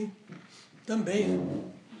 Sim, também. Né?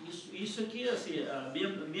 Isso aqui, assim, a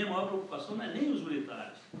minha maior preocupação não é nem os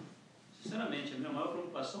militares. Sinceramente, a minha maior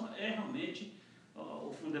preocupação é realmente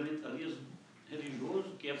o fundamentalismo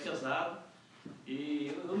religioso, que é pesado.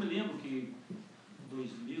 E eu me lembro que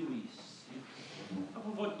a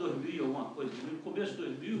favor de 2000 e alguma coisa, no começo de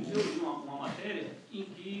 2000, eu li uma matéria em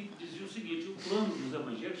que dizia o seguinte: o plano dos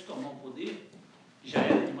evangélicos tomar o poder, já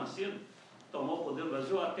era de Macedo, tomar o poder no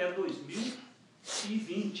Brasil até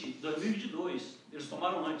 2022. Eles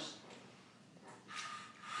tomaram antes.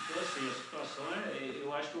 Então, assim, a situação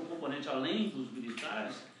eu acho que o componente, além dos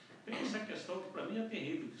militares, tem essa questão que para mim é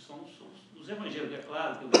terrível, que são os evangélicos. É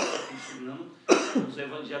claro que eu estou considerando os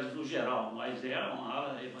evangélicos no geral, mas é uma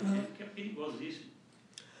ala evangélica que é perigosíssima.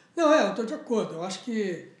 Não, eu estou de acordo. Eu acho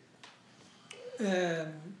que...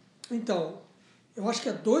 Então, eu acho que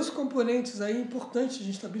há dois componentes aí importantes de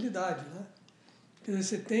instabilidade, né? Quer dizer,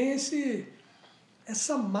 você tem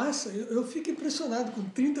essa massa... Eu fico impressionado com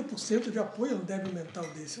 30% de apoio a um débil mental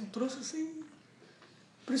desse. É um troço assim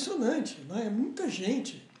impressionante, né? É muita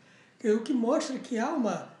gente. O que mostra que há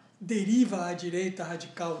uma deriva à direita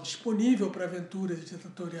radical disponível para aventuras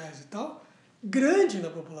ditatoriais e tal, grande na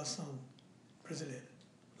população brasileira.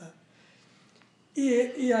 Né?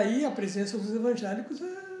 E aí a presença dos evangélicos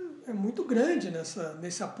é muito grande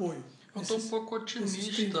nesse apoio. Eu estou um pouco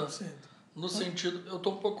otimista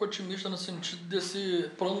no sentido, desse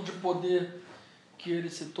plano de poder que ele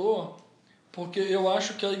citou, porque eu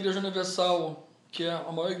acho que a Igreja Universal, que é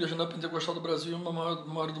a maior igreja neopentecostal do Brasil e uma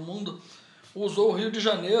maior do mundo, usou o Rio de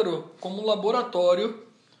Janeiro como um laboratório,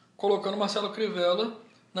 colocando Marcelo Crivella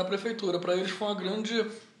na prefeitura. Para eles foi uma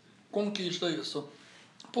grande conquista isso.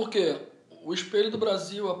 Por quê? O espelho do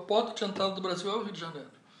Brasil, a porta de entrada do Brasil é o Rio de Janeiro.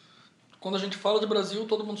 Quando a gente fala de Brasil,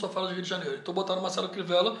 todo mundo só fala de Rio de Janeiro. Então botaram Marcelo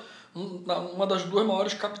Crivella numa das duas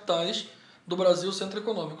maiores capitais do Brasil, centro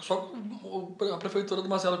econômico. Só que a prefeitura do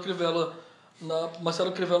Marcelo Crivella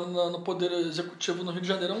no poder executivo no Rio de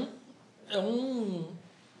Janeiro é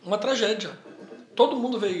uma tragédia. Todo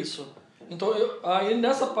mundo vê isso. Então, aí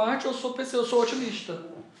nessa parte eu sou otimista.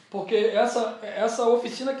 Porque essa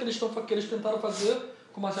oficina que eles tentaram fazer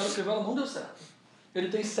com o Marcelo Crivella não deu certo. Ele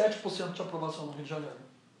tem 7% de aprovação no Rio de Janeiro.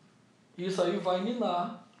 E isso aí vai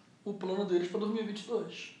minar o plano deles para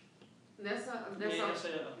 2022.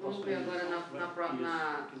 Vamos ver agora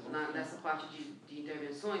nessa parte de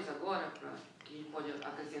intervenções agora, que a gente pode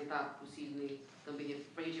acrescentar para o Sidney também,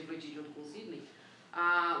 para a gente refletir junto com o Sidney.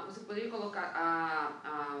 Você poderia colocar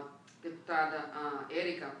a deputada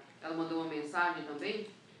Érica, ela mandou uma mensagem também,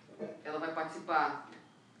 ela vai participar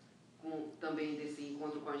também desse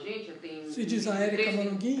encontro com a gente. Se diz a Érica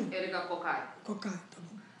Manonguinho? Érica Cocai. Cocai, tá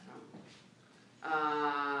bom.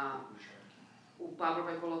 O Pablo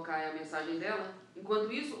vai colocar a mensagem dela.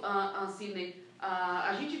 Enquanto isso, Sidney,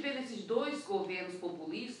 a gente vê nesses dois governos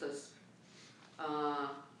populistas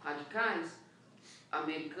radicais,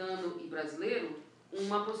 americano e brasileiro,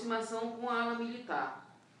 uma aproximação com a ala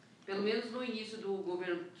militar. Pelo menos no início do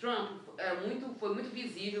governo Trump, foi muito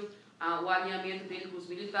visível o alinhamento dele com os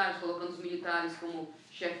militares, colocando os militares como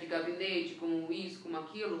chefe de gabinete, como isso, como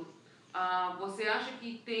aquilo. Você acha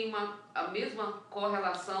que tem a mesma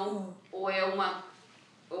correlação ou é uma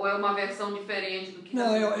versão diferente do que...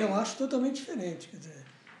 Não, eu acho totalmente diferente. Quer dizer,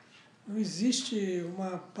 não existe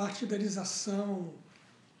uma partidarização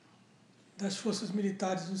das forças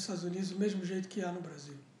militares nos Estados Unidos do mesmo jeito que há no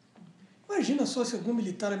Brasil. Imagina só se algum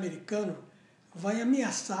militar americano vai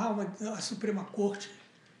ameaçar a Suprema Corte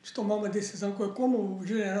de tomar uma decisão, como o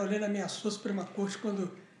general Heleno ameaçou a Suprema Corte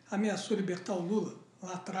quando ameaçou libertar o Lula,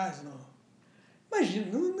 lá atrás. Não.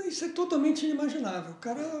 Imagina, isso é totalmente inimaginável. O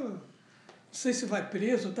cara, não sei se vai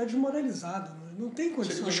preso, está desmoralizado. Não tem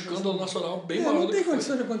condição. Seria um escândalo nacional bem maior. Não tem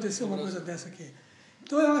condição de acontecer uma coisa dessa aqui.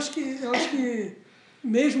 Então eu acho que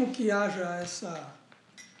mesmo que haja essa...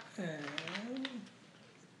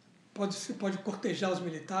 pode cortejar os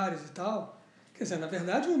militares e tal. Quer dizer, na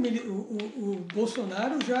verdade, o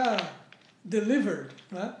Bolsonaro já delivered,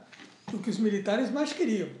 né, o que os militares mais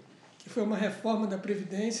queriam, que foi uma reforma da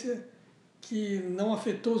Previdência que não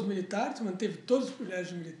afetou os militares, manteve todos os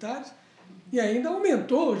privilégios militares e ainda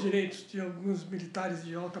aumentou os direitos de alguns militares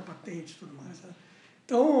de alta patente e tudo mais. Né?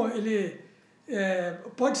 Então,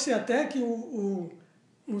 pode ser até que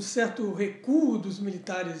um certo recuo dos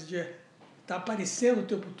militares de estar aparecendo o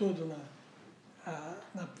tempo todo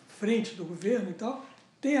na frente do governo e tal,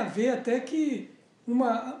 tem a ver até que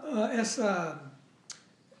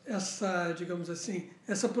digamos assim,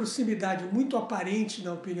 essa proximidade muito aparente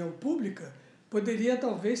na opinião pública poderia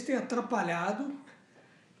talvez ter atrapalhado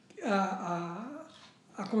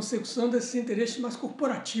a consecução desses interesses mais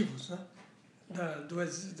corporativos, né,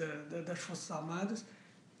 das Forças Armadas,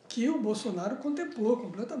 que o Bolsonaro contemplou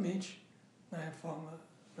completamente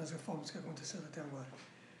nas reformas que aconteceram até agora.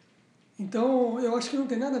 Então, eu acho que não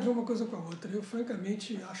tem nada a ver uma coisa com a outra. Eu,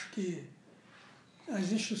 francamente, acho que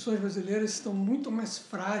as instituições brasileiras estão muito mais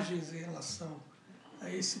frágeis em relação a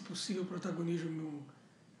esse possível protagonismo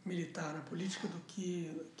militar na política do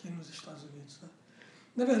que nos Estados Unidos. Né?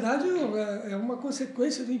 Na verdade, é uma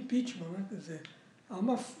consequência do impeachment, né? Quer dizer, há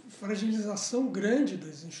uma fragilização grande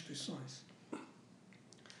das instituições.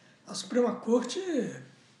 A Suprema Corte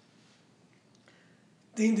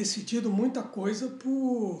tem decidido muita coisa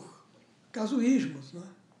por casuísmos, né?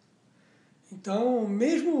 Então,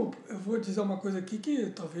 mesmo, eu vou dizer uma coisa aqui que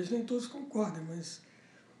talvez nem todos concordem, mas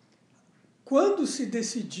quando se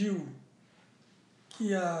decidiu que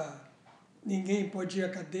ninguém pode ir à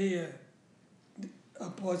cadeia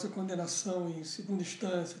após a condenação em segunda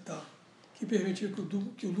instância e tal, que permitiu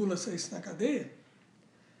que o Lula saísse na cadeia,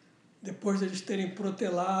 depois de eles terem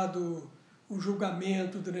protelado o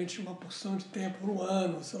julgamento durante uma porção de tempo, um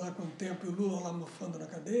ano, sei lá quanto tempo, e o Lula lá mofando na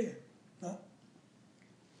cadeia, né?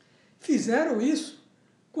 Fizeram isso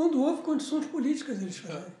quando houve condições políticas deles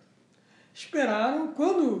fazerem. Esperaram,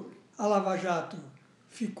 quando a Lava Jato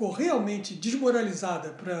ficou realmente desmoralizada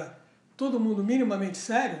para todo mundo minimamente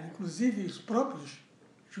sério, inclusive os próprios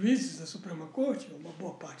juízes da Suprema Corte, uma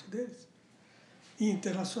boa parte deles, e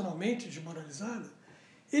internacionalmente desmoralizada,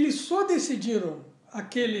 eles só decidiram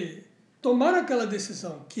tomaram aquela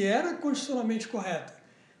decisão que era constitucionalmente correta,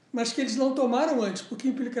 mas que eles não tomaram antes, porque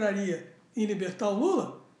implicaria em libertar o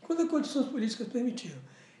Lula, quando as condições políticas permitiram.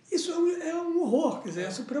 Isso é um horror, quer dizer,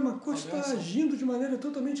 a Suprema Corte está agindo de maneira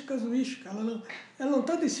totalmente casuística, ela não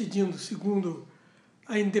está decidindo segundo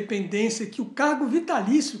a independência que o cargo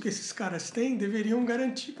vitalício que esses caras têm deveriam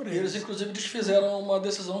garantir para eles. Eles, inclusive, desfizeram uma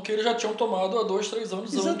decisão que eles já tinham tomado há 2, 3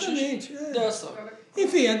 anos antes dessa.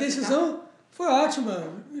 Enfim, a decisão foi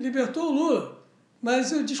ótima, libertou o Lula,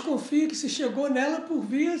 mas eu desconfio que se chegou nela por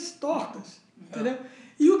vias tortas, entendeu?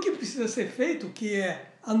 E o que precisa ser feito, que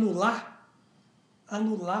é anular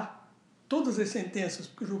todas as sentenças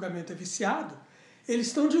porque o julgamento é viciado, eles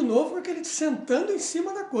estão de novo sentando em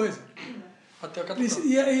cima da coisa. Até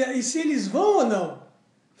e se eles vão ou não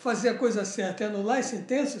fazer a coisa certa e anular as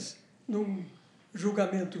sentenças num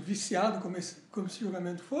julgamento viciado, como esse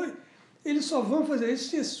julgamento foi, eles só vão fazer isso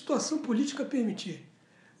se a situação política permitir.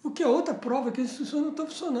 O que é outra prova que as instituições não estão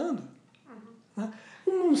funcionando. Né?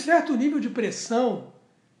 Um certo nível de pressão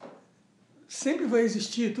sempre vai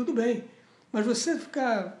existir, tudo bem, mas você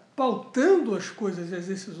ficar pautando as coisas e as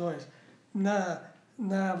decisões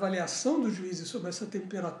na avaliação dos juízes sobre essa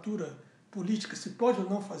temperatura política, se pode ou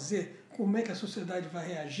não fazer, como é que a sociedade vai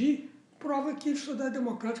reagir, prova que a sociedade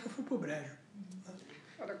democrática foi pro brejo.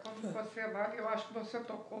 Olha, quando você avalia, eu acho que você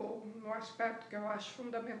tocou no aspecto que eu acho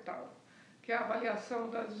fundamental, que é a avaliação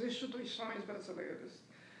das instituições brasileiras.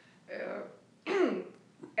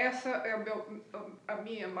 Essa é a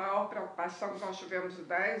minha maior preocupação. Nós tivemos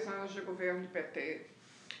 10 anos de governo do PT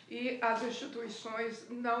e as instituições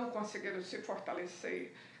não conseguiram se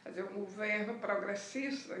fortalecer. Quer dizer, um governo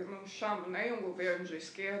progressista, eu não chamo nem um governo de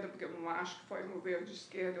esquerda, porque eu não acho que foi um governo de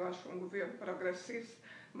esquerda, eu acho que foi um governo progressista,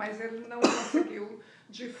 mas ele não conseguiu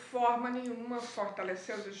de forma nenhuma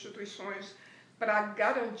fortalecer as instituições para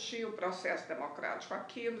garantir o processo democrático.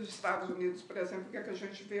 Aqui nos Estados Unidos, por exemplo, o que a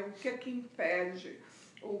gente vê, o que impede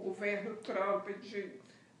o governo Trump de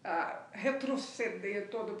retroceder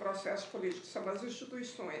todo o processo político? São as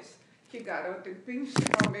instituições que garantem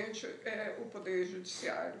principalmente o poder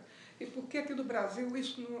judiciário. E por que no Brasil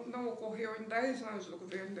isso não ocorreu em 10 anos do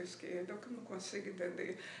governo da esquerda? É o que eu não consigo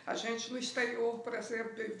entender. A gente no exterior, por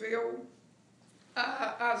exemplo, viveu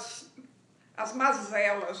as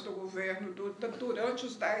mazelas do governo durante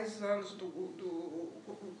os 10 anos do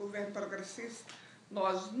governo progressista.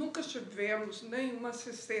 Nós nunca tivemos nenhuma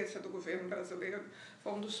assistência do governo brasileiro.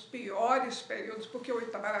 Foi um dos piores períodos, porque o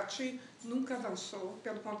Itamaraty nunca avançou.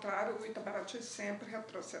 Pelo contrário, o Itamaraty sempre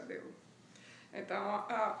retrocedeu. Então,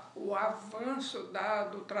 o avanço da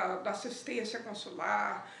assistência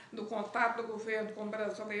consular, do contato do governo com o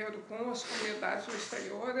brasileiro, com as comunidades no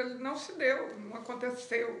exterior, ele não se deu, não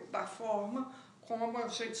aconteceu da forma como a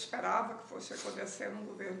gente esperava que fosse acontecer num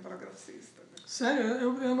governo progressista. Né? Sério,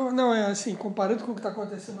 eu não é assim, comparando com o que está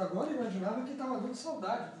acontecendo agora, eu imaginava que estava dando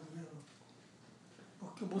saudade do governo.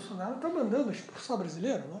 Porque o Bolsonaro está mandando expulsar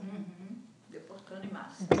brasileiro, né? Uhum. Deportando em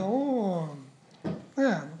massa. Então,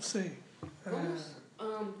 não sei.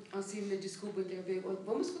 Assim, desculpa intervir.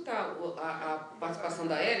 Vamos escutar a participação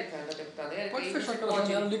da Érica, da deputada Érica. Pode fechar aquela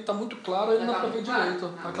janela ali que está muito clara e não dá para ver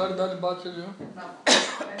direito. A claridade bate ali. Tá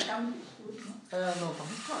bom. Vai estar muito escuro, não? Não, está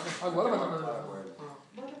muito claro. Agora vai estar melhor.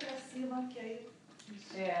 Bota pra cima, que aí...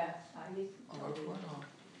 aí... Agora ficou melhor.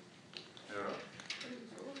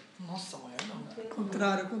 Nossa, amanhã não.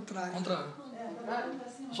 Contrário. Contrário. Bota pra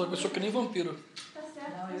cima. Só que eu sou que nem vampiro. Tá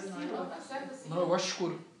certo, Não, tá certo assim. Não, eu gosto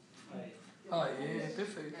escuro. Aí,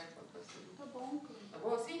 perfeito. Tá bom. Tá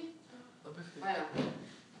bom assim? Tá perfeito. Vai lá.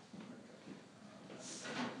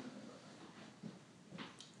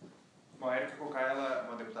 Bom, a Érica Cocai, ela é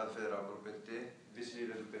uma deputada federal pelo PT,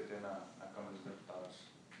 vice-líder do PT na Câmara dos Deputados.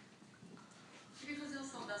 Queria fazer uma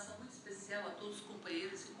saudação muito especial a todos os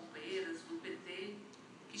companheiros e companheiras do PT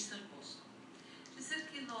que estão em posto. Dizer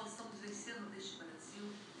que nós estamos vencendo neste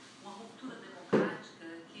Brasil uma ruptura democrática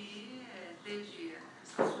que teve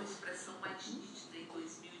a sua expressão mais nítida em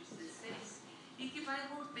 2016 e que vai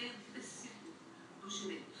rompendo o tecido dos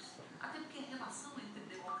direitos. Até porque a relação entre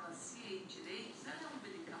democracia e direitos é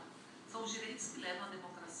umbilical. São os direitos que levam a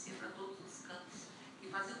democracia para todos os cantos, que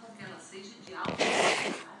fazem com que ela seja de alta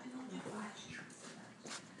qualidade e não de baixa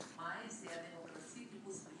qualidade. Mas é a democracia que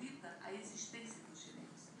possibilita a existência dos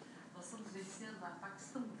direitos. Nós estamos vencendo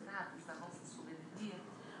ataques tão graves da nossa soberania,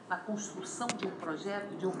 na construção de um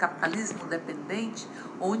projeto de um capitalismo dependente,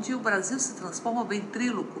 onde o Brasil se transforma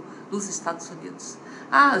ventríloco dos Estados Unidos.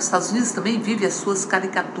 Os Estados Unidos também vivem as suas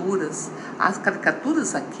caricaturas. As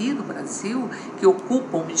caricaturas aqui no Brasil, que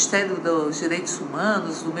ocupam o Ministério dos Direitos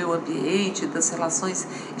Humanos, do Meio Ambiente, das Relações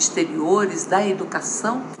Exteriores, da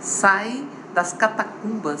Educação, saem das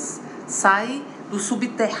catacumbas, saem dos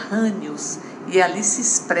subterrâneos e ali se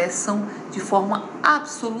expressam de forma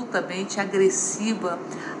absolutamente agressiva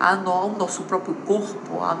ao nosso próprio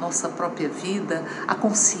corpo, à nossa própria vida, à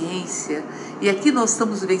consciência. E aqui nós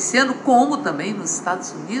estamos vivenciando, como também nos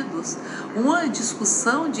Estados Unidos, uma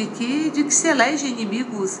discussão de que se elegem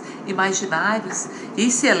inimigos imaginários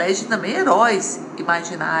e se elegem também heróis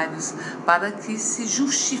imaginários, para que se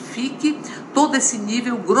justifique todo esse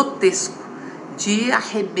nível grotesco de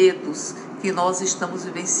arremedos que nós estamos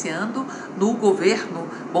vivenciando no governo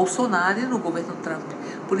Bolsonaro e no governo Trump.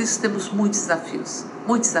 Por isso temos muitos desafios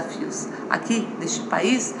aqui neste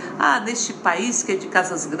país, neste país que é de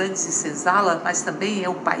casas grandes e senzala, mas também é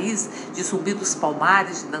um país de Zumbi dos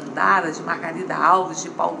Palmares, de Dandara, de Margarida Alves, de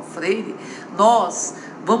Paulo Freire. Nós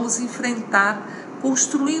vamos enfrentar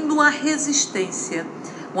construindo uma resistência.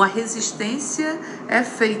 Uma resistência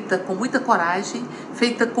feita com muita coragem,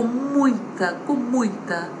 feita com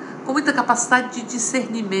muita capacidade de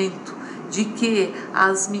discernimento, de que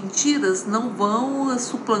as mentiras não vão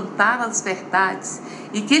suplantar as verdades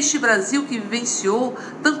e que este Brasil que vivenciou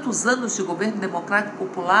tantos anos de governo democrático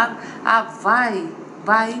popular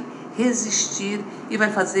vai resistir e vai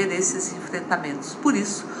fazer esses enfrentamentos. Por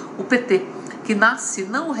isso, o PT, que nasce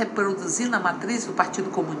não reproduzindo a matriz do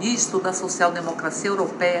Partido Comunista ou da social-democracia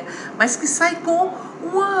europeia, mas que sai com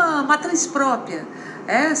uma matriz própria,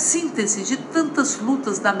 síntese de tantas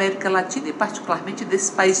lutas da América Latina e particularmente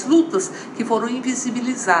desse país, lutas que foram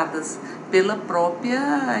invisibilizadas pela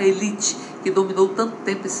própria elite que dominou tanto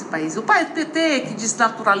tempo esse país. O PT que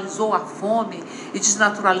desnaturalizou a fome e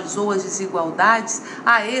desnaturalizou as desigualdades,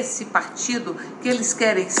 esse partido que eles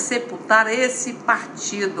querem sepultar, esse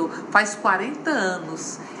partido faz 40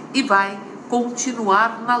 anos e vai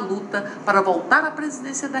continuar na luta para voltar à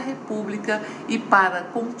presidência da República e para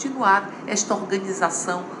continuar esta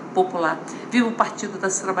organização popular. Viva o Partido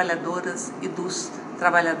das Trabalhadoras e dos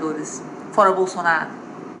Trabalhadores. Fora Bolsonaro!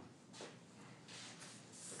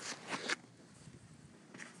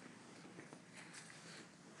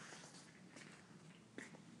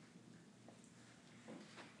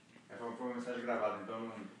 Foi uma mensagem gravada, então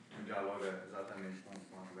não dialoga exatamente com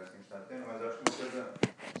a conversa que a gente está tendo, mas eu acho que uma coisa,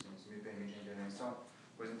 se me permite a intervenção,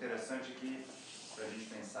 coisa interessante aqui, para a gente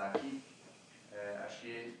pensar aqui, acho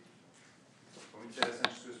que foi muito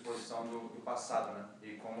interessante a sua exposição do passado, né?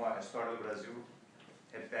 E como a história do Brasil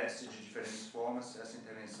repete-se de diferentes formas essa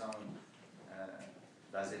intervenção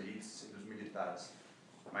das elites e dos militares.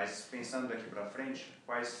 Mas pensando daqui para frente,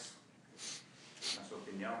 quais, na sua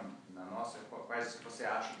opinião, na nossa, quais você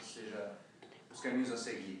acha que sejam os caminhos a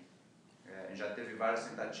seguir? Já teve várias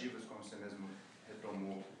tentativas, como você mesmo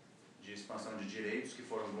retomou, de expansão de direitos que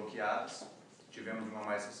foram bloqueadas. Tivemos uma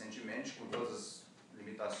mais recentemente, com todas as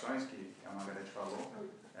limitações que a Margareth falou.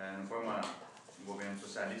 Não foi um governo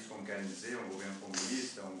socialista, como querem dizer, um governo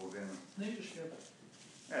comunista, um governo... Nem de esquerda.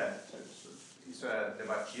 Isso é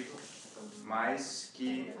debatível, mas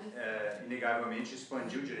que inegavelmente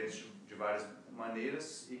expandiu direitos de várias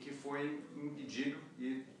maneiras e que foi impedido,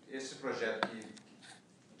 e esse projeto que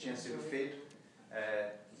tinha sido feito,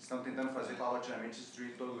 estão tentando fazer paulatinamente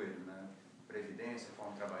destruir todo ele, né? Previdência,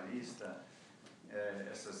 reforma trabalhista,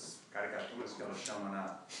 essas caricaturas que ela chama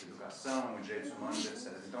na educação, direitos humanos,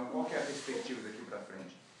 etc. Então, qual que é a perspectiva daqui para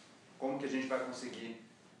frente? Como que a gente vai conseguir,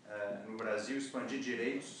 no Brasil, expandir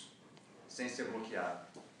direitos sem ser bloqueado?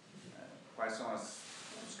 Quais são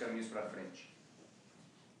os caminhos para frente?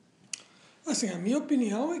 Assim, a minha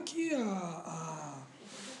opinião é que a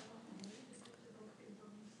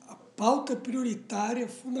pauta prioritária,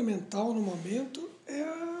 fundamental no momento, é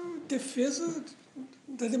a defesa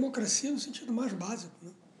da democracia no sentido mais básico,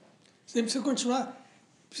 né? Você precisa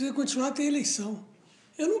continuar a ter eleição.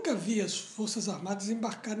 Eu nunca vi as Forças Armadas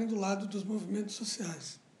embarcarem do lado dos movimentos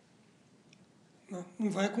sociais.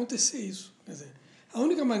 Não vai acontecer isso. Quer dizer, a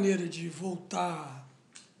única maneira de voltar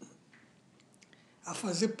a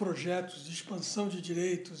fazer projetos de expansão de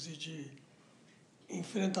direitos e de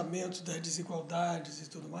enfrentamento das desigualdades e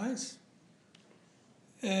tudo mais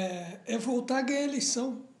é voltar a ganhar a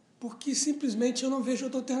eleição, porque simplesmente eu não vejo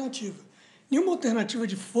outra alternativa. Nenhuma alternativa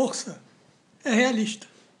de força é realista,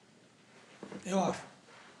 eu acho.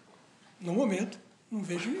 No momento, não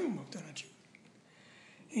vejo nenhuma alternativa.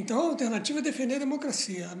 Então, a alternativa é defender a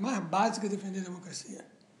democracia. A mais básica é defender a democracia,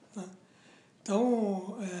 né?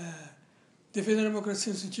 Então, defender a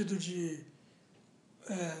democracia no sentido de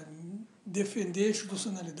defender a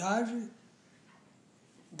institucionalidade,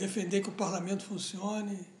 defender que o parlamento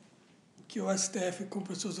funcione, que o STF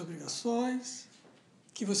cumpra suas obrigações,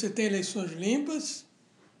 que você tenha eleições limpas,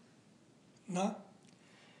 né?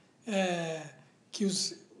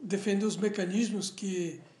 Defender os mecanismos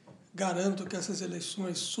que garantam que essas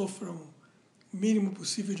eleições sofram o mínimo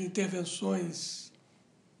possível de intervenções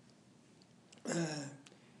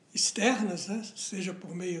externas, né? Seja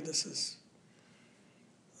por meio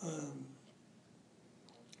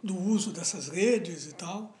do uso dessas redes e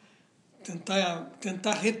tal,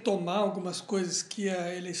 tentar retomar algumas coisas que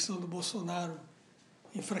a eleição do Bolsonaro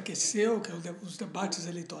enfraqueceu, que é os debates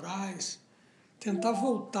eleitorais, tentar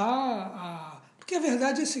voltar a... Porque a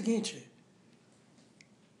verdade é a seguinte,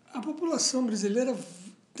 a população brasileira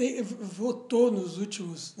votou nas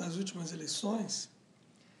últimas eleições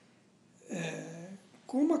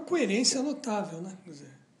com uma coerência notável, né? Quer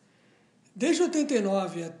dizer, desde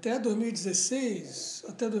 89 até 2016,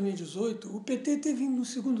 até 2018, o PT teve no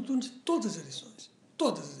segundo turno de todas as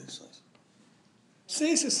eleições,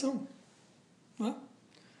 sem exceção, né?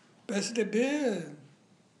 O PSDB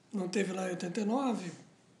não teve lá em 89,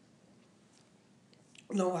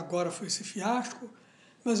 não, agora foi esse fiasco,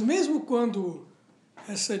 mas mesmo quando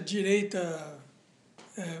essa direita,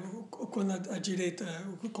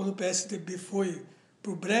 quando o PSDB foi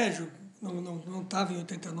para o brejo, não estava em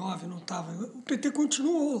 89, não estava, o PT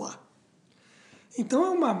continuou lá. Então é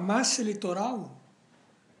uma massa eleitoral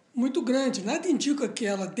muito grande. Nada indica que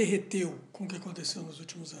ela derreteu com o que aconteceu nos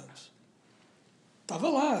últimos anos. Estava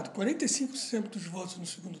lá, 45% dos votos no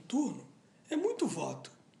segundo turno é muito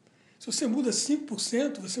voto. Se você muda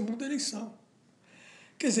 5%, você muda a eleição.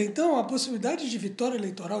 Quer dizer, então, a possibilidade de vitória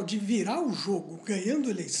eleitoral, de virar o jogo ganhando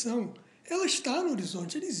a eleição, ela está no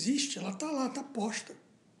horizonte, ela existe, ela está lá, está posta.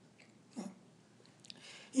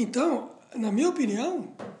 Então, na minha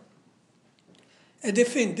opinião, é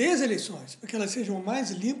defender as eleições, para que elas sejam o mais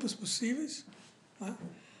limpas possíveis, né?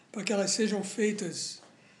 Para que elas sejam feitas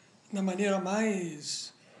da maneira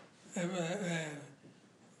mais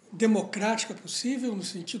democrática possível, no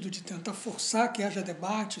sentido de tentar forçar que haja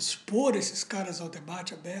debate, expor esses caras ao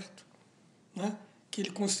debate aberto, né? Que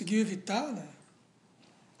ele conseguiu evitar, né?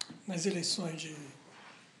 Nas eleições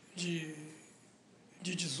de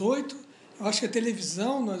 18. Eu acho que a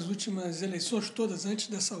televisão, nas últimas eleições todas, antes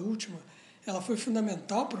dessa última, ela foi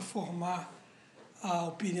fundamental para formar a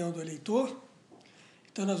opinião do eleitor.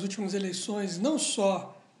 Então, nas últimas eleições, não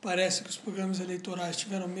só parece que os programas eleitorais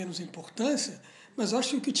tiveram menos importância, mas eu acho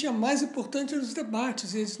que o que tinha mais importante eram os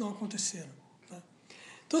debates, e eles não aconteceram, né?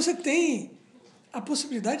 Então, você tem a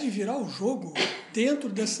possibilidade de virar o jogo dentro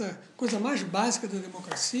dessa coisa mais básica da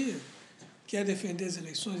democracia, que é defender as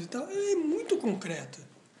eleições e tal, é muito concreta.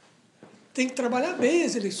 Tem que trabalhar bem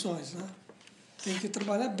as eleições, né? Tem que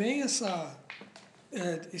trabalhar bem esse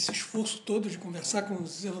esforço todo de conversar com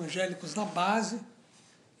os evangélicos na base,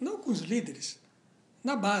 não com os líderes,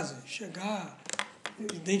 na base, chegar,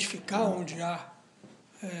 identificar onde há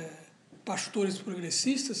pastores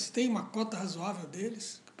progressistas, tem uma cota razoável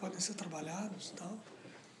deles, que podem ser trabalhados e tal.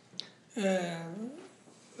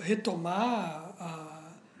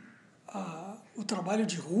 Retomar o trabalho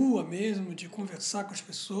de rua mesmo, de conversar com as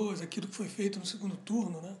pessoas, aquilo que foi feito no segundo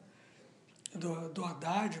turno, né? do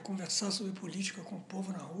Haddad, conversar sobre política com o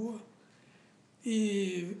povo na rua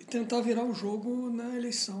e tentar virar o jogo na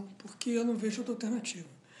eleição, porque eu não vejo outra alternativa.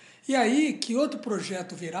 E aí, que outro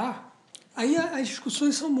projeto virar, aí as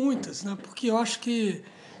discussões são muitas, né? Porque eu acho que,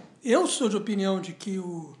 eu sou de opinião de que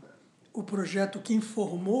o projeto que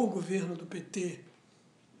informou o governo do PT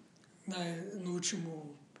no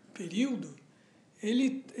último período,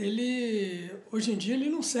 ele hoje em dia ele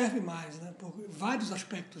não serve mais, né? Por vários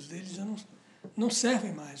aspectos dele já não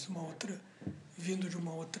servem mais, vindo de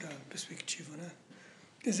uma outra perspectiva, né?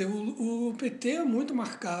 Quer dizer, o PT é muito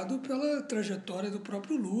marcado pela trajetória do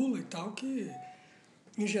próprio Lula e tal, que,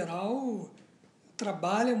 em geral,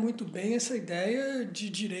 trabalha muito bem essa ideia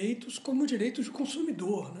de direitos como direitos do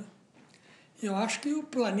consumidor, né? Eu acho que o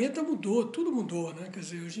planeta mudou, tudo mudou, né? Quer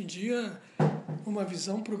dizer, hoje em dia, uma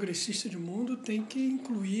visão progressista de mundo tem que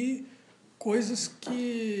incluir coisas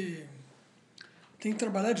que tem que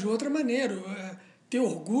trabalhar de outra maneira. Ter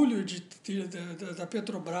orgulho da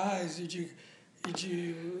Petrobras e de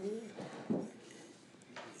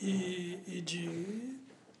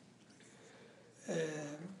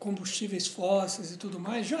combustíveis fósseis e tudo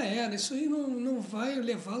mais, já era. Isso aí não vai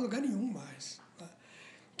levar a lugar nenhum mais. Né?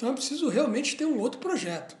 Então é preciso realmente ter um outro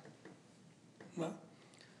projeto. Né?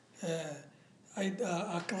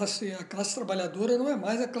 A classe trabalhadora não é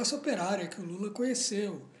mais a classe operária que o Lula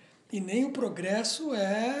conheceu. E nem o progresso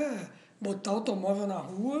é botar automóvel na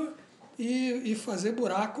rua e fazer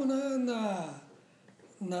buraco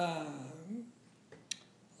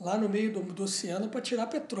lá no meio do oceano para tirar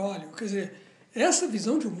petróleo. Quer dizer, essa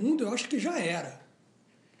visão de mundo eu acho que já era.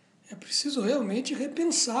 É preciso realmente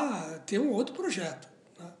repensar, ter um outro projeto.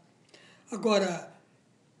 Né? Agora,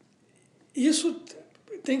 isso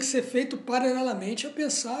tem que ser feito paralelamente a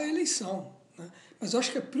pensar a eleição. Né? Mas eu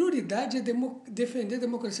acho que a prioridade é defender a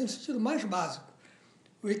democracia no sentido mais básico.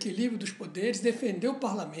 O equilíbrio dos poderes, defender o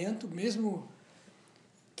parlamento, mesmo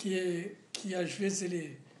que às vezes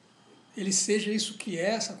ele seja isso que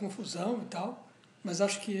é, essa confusão e tal, mas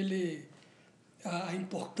acho que a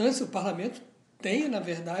importância do parlamento tem, na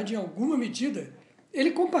verdade, em alguma medida,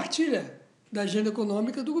 ele compartilha da agenda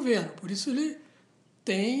econômica do governo, por isso ele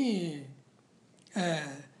tem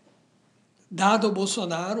dado ao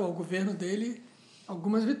Bolsonaro, ao governo dele,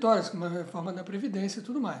 algumas vitórias, como a reforma da Previdência e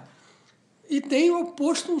tudo mais. E tem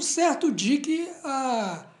oposto um certo dique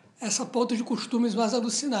a essa pauta de costumes mais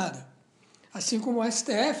alucinada. Assim como o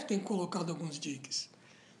STF tem colocado alguns diques.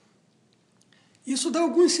 Isso dá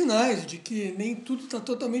alguns sinais de que nem tudo está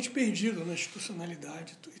totalmente perdido na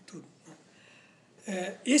institucionalidade e tudo.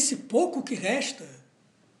 Esse pouco que resta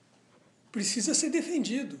precisa ser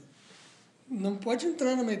defendido. Não pode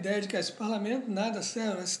entrar numa ideia de que esse parlamento nada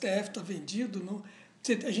serve, o STF está vendido. Não.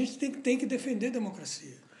 A gente tem que defender a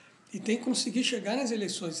democracia. E tem que conseguir chegar nas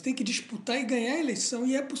eleições, tem que disputar e ganhar a eleição,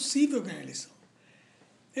 e é possível ganhar a eleição.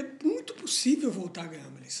 É muito possível voltar a ganhar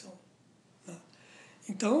uma eleição. Né?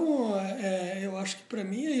 Então, eu acho que para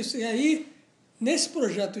mim é isso. E aí, nesse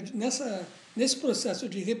processo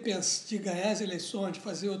de repensar, de ganhar as eleições, de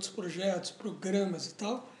fazer outros projetos, programas e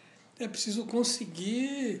tal, é preciso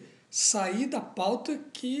conseguir sair da pauta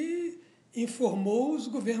que informou os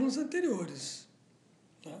governos anteriores.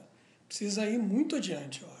 Né? Precisa ir muito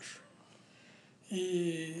adiante, eu acho.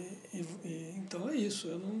 Então é isso.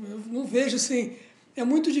 Eu não vejo assim. É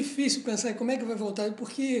muito difícil pensar em como é que vai voltar,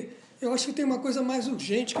 porque eu acho que tem uma coisa mais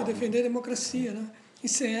urgente que é defender a democracia. Né? E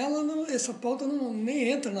sem ela, essa pauta nem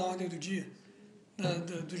entra na ordem do dia,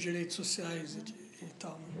 dos direitos sociais e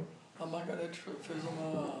tal. Né? A Margarete fez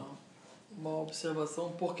uma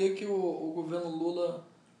observação. Por que o governo Lula,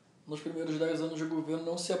 nos primeiros 10 anos de governo,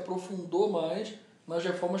 não se aprofundou mais nas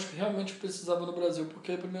reformas que realmente precisava no Brasil?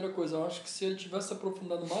 Porque a primeira coisa, eu acho que se ele tivesse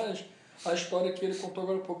aprofundado mais, a história que ele contou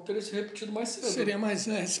agora há pouco teria se repetido mais cedo. Seria mais...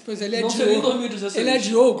 Pois ele não seria em 2016. Ele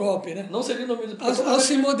adiou o golpe, né? Não seria em 2016. Ao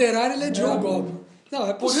se moderar, ele adiou o golpe. Não,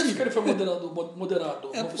 é por isso que ele foi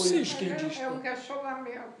moderado, é não possível. foi esquerdista. É um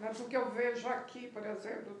questionamento, né? Porque eu vejo aqui, por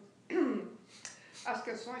exemplo, as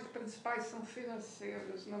questões principais são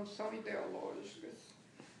financeiras, não são ideológicas.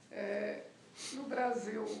 No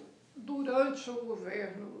Brasil, durante o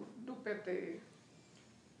governo do PT,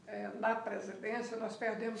 na presidência, nós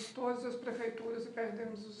perdemos todas as prefeituras e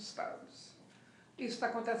perdemos os estados. Isso está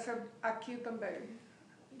acontecendo aqui também.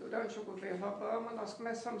 Durante o governo Obama, nós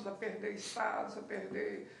começamos a perder estados, a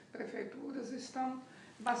perder prefeituras.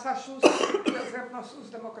 Massachusetts, por exemplo, os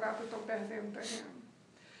democratas estão perdendo terreno.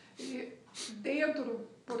 E dentro,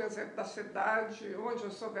 por exemplo, da cidade onde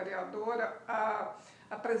eu sou vereadora,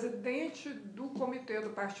 a presidente do comitê do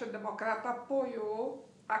Partido Democrata apoiou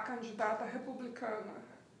a candidata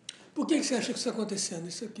republicana. Por que você acha que isso está acontecendo?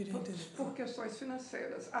 Isso eu queria entender. Por questões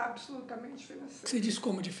financeiras, absolutamente financeiras. Você diz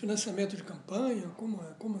como? De financiamento de campanha?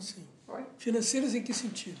 Como assim? Oi? Financeiras em que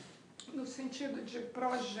sentido? No sentido de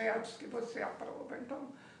projetos que você aprova.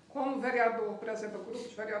 Então, como vereador, por exemplo, o grupo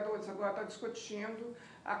de vereadores agora está discutindo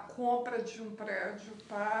a compra de um prédio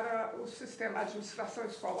para o sistema de administração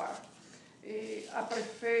escolar. E a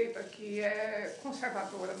prefeita, que é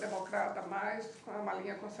conservadora, democrata, mais com uma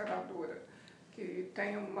linha conservadora, que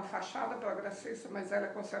tem uma fachada progressista, mas ela é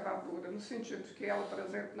conservadora, no sentido que ela, por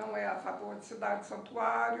exemplo, não é a favor de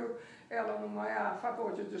cidade-santuário, ela não é a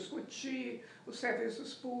favor de discutir os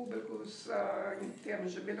serviços públicos em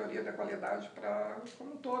termos de melhoria da qualidade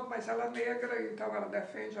como um todo, mas ela é negra, então ela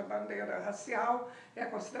defende a bandeira racial, é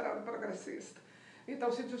considerada progressista.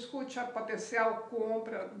 Então se discute a potencial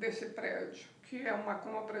compra desse prédio, que é uma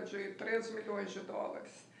compra de 13 milhões de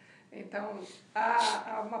dólares. Então,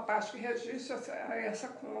 há uma parte que registra essa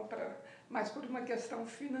compra, mas por uma questão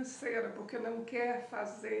financeira, porque não quer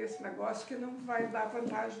fazer esse negócio que não vai dar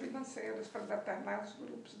vantagens financeiras para determinados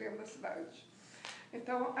grupos dentro da cidade.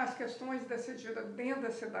 Então, as questões decididas dentro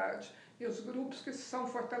da cidade e os grupos que são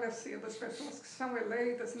fortalecidos, as pessoas que são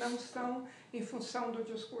eleitas, não são em função do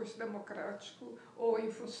discurso democrático ou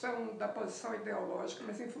em função da posição ideológica,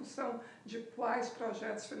 mas em função de quais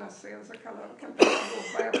projetos financeiros aquele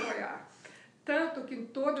vereador vai apoiar. Tanto que em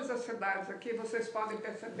todas as cidades aqui vocês podem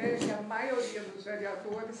perceber que a maioria dos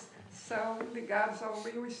vereadores são ligados ao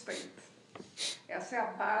real estate. Essa é a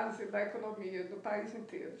base da economia do país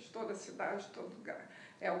inteiro, de toda cidade, de todo lugar.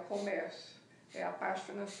 É o comércio, é a parte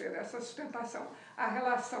financeira, essa sustentação. A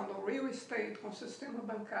relação do real estate com o sistema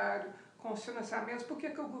bancário, com os financiamentos. Por que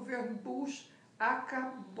o governo Bush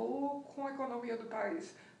acabou com a economia do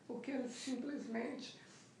país? Porque ele simplesmente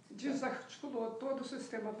desarticulou todo o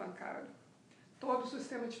sistema bancário, todo o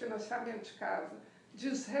sistema de financiamento de casa,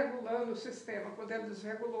 desregulando o sistema. Quando ele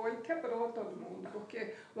desregulou, ele quebrou todo mundo,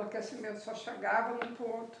 porque o aquecimento só chegava num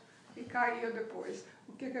ponto e caía depois.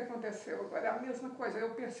 O que aconteceu agora? É a mesma coisa,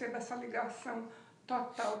 eu percebo essa ligação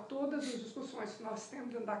total. Todas as discussões que nós temos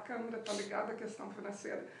dentro da Câmara estão ligadas à questão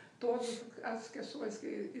financeira. Todas as questões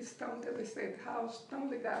que estão dentro do State House estão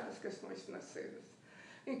ligadas às questões financeiras.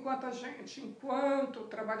 Enquanto a gente, enquanto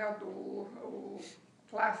trabalhador,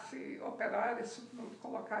 classe operária, vamos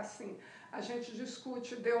colocar assim, a gente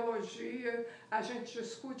discute ideologia, a gente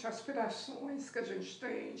discute aspirações que a gente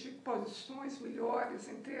tem de posições melhores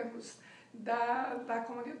em termos da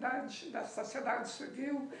comunidade, da sociedade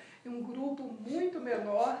civil, e um grupo muito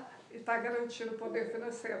menor está garantindo o poder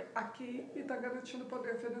financeiro aqui e está garantindo o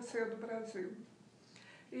poder financeiro do Brasil.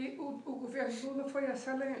 E o governo Lula foi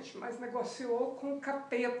excelente, mas negociou com o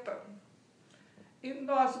capeta. E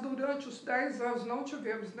nós, durante os 10 anos, não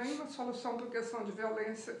tivemos nenhuma solução para a questão de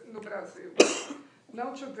violência no Brasil.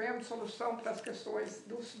 Não tivemos solução para as questões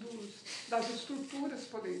das estruturas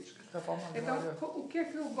políticas. Então, o que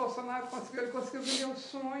o Bolsonaro conseguiu? Ele conseguiu vender o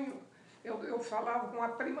sonho. Eu falava com a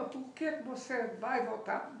prima, por que você vai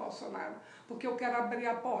votar para o Bolsonaro? Porque eu quero abrir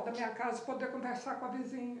a porta da minha casa e poder conversar com a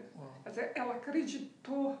vizinha. Quer dizer, ela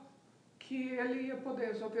acreditou que ele ia poder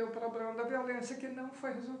resolver o problema da violência que não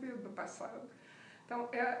foi resolvido no passado. Então,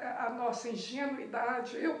 a nossa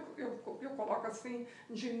ingenuidade, eu coloco assim,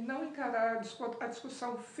 de não encarar a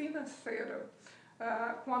discussão financeira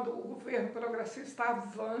quando o governo progressista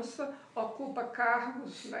avança, ocupa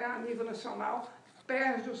cargos, né, a nível nacional,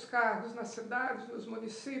 perde os cargos nas cidades, nos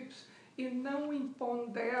municípios e não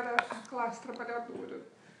impondera a classe trabalhadora.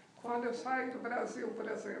 Quando eu saí do Brasil, por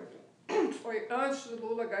exemplo, foi antes de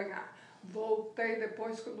Lula ganhar. Voltei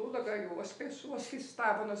depois que o Lula ganhou. As pessoas que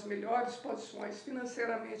estavam nas melhores posições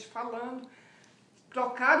financeiramente falando,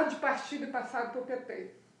 trocaram de partido e passaram para o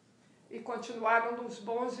PT. E continuaram nos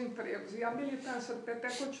bons empregos. E a militância do PT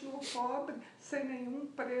continuou pobre, sem nenhum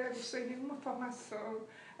emprego, sem nenhuma formação.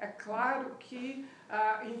 É claro que,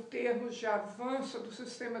 em termos de avanço do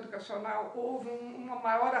sistema educacional, houve um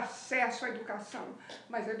maior acesso à educação,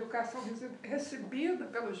 mas a educação recebida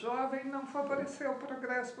pelo jovem não favoreceu o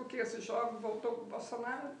progresso, porque esse jovem voltou com o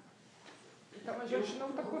Bolsonaro. Então a gente não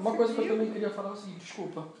está conseguindo. Uma coisa que eu também queria falar é o seguinte,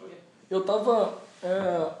 desculpa. Eu estava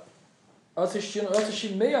eu assisti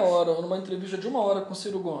meia hora numa entrevista de 1 hora com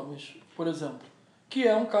Ciro Gomes, por exemplo, que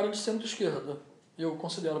é um cara de centro-esquerda. Eu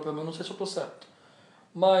considero, pelo menos, não sei se eu estou certo.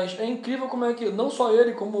 Mas é incrível como é que, não só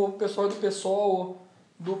ele, como o pessoal do PSOL,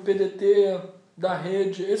 do PDT, da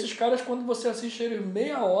Rede, esses caras, quando você assiste eles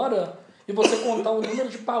meia hora e você contar o número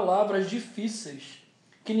de palavras difíceis,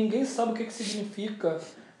 que ninguém sabe o que significa,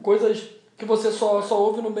 coisas que você só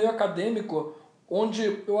ouve no meio acadêmico,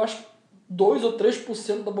 onde eu acho que 2 ou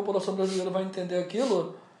 3% da população brasileira vai entender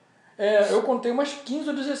aquilo. Eu contei umas 15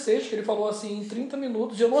 ou 16 que ele falou assim em 30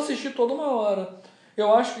 minutos e eu não assisti toda 1 hora.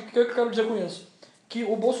 Eu acho que o que eu quero dizer com isso? Que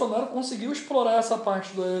o Bolsonaro conseguiu explorar essa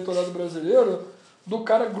parte do eleitorado brasileiro do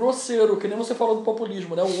cara grosseiro, que nem você falou do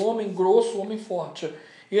populismo, né? O homem grosso, o homem forte.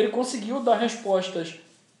 E ele conseguiu dar respostas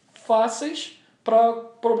fáceis para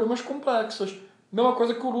problemas complexos. Mesma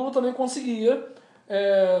coisa que o Lula também conseguia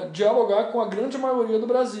dialogar com a grande maioria do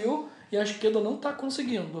Brasil, e a esquerda não está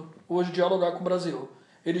conseguindo hoje dialogar com o Brasil.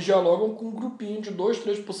 Eles dialogam com um grupinho de 2,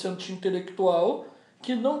 3% de intelectual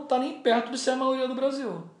que não está nem perto de ser a maioria do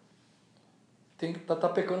Brasil. Tá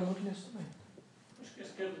pecando muito nisso também. Acho que a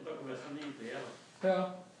esquerda não está conversando nem entre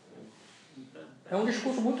ela. É um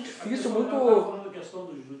discurso muito difícil, muito... falando da questão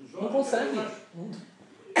dos jovens. Não consegue.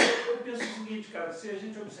 Eu penso o seguinte, cara, se a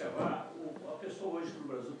gente observar, a pessoa hoje no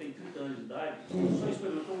Brasil tem 30 anos de idade e só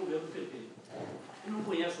experimentou o governo do PT. E não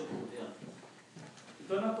conhece outro governo.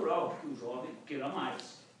 Então é natural que o jovem queira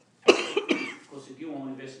mais. Conseguiu uma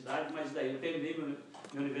universidade, mas daí eu terminei minha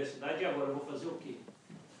universidade e agora eu vou fazer o quê?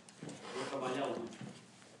 Vou trabalhar onde?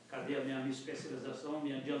 Cadê a minha especialização?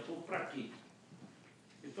 Me adiantou para quê?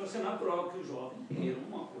 Então é natural que o jovem queira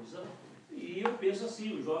uma coisa. E eu penso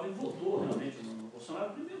assim, o jovem votou realmente no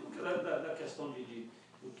Bolsonaro, primeiro porque da questão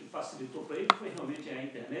o que facilitou para ele foi realmente a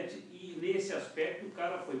internet, e nesse aspecto o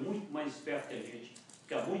cara foi muito mais esperto que a gente,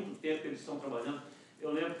 porque há muito tempo eles estão trabalhando.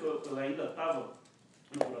 Eu lembro que eu ainda estava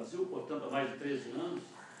no Brasil, portanto há mais de 13 anos,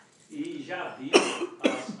 e já havia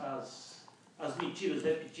as mentiras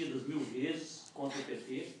repetidas 1000 vezes contra o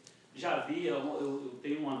PT. Já havia, eu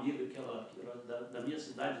tenho uma amiga que ela da minha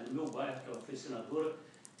cidade, do meu bairro, que ela foi senadora,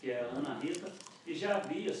 que é a Ana Rita, e já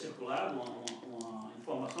havia circulado uma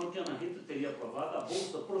informação que a Ana Rita teria aprovado a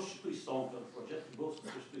Bolsa da Prostituição, que era o projeto de Bolsa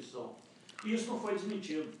da Prostituição. E isso não foi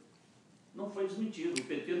desmentido. Não foi desmentido. O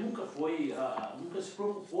PT nunca se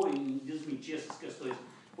preocupou em desmentir essas questões.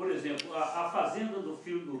 Por exemplo, a fazenda do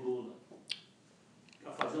filho do Lula.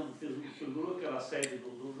 A fazenda do filho do Lula, que era a sede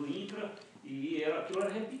do INCRA, e aquilo era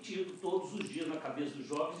repetido todos os dias na cabeça dos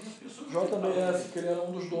jovens e as pessoas... JBS, que ele era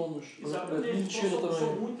um dos donos. Exatamente. Mentira então, também.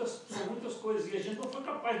 São muitas coisas e a gente não foi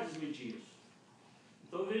capaz de desmentir isso.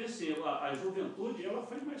 Então, veja assim, a juventude ela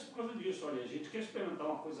foi mais por causa disso. Olha, a gente quer experimentar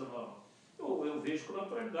uma coisa nova. Eu vejo com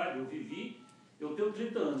naturalidade. Eu tenho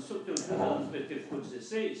 30 anos. Se eu tenho 30 anos, o PT ficou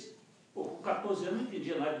 16, com 14 anos eu não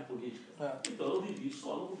entendia nada de política. Então, eu vivi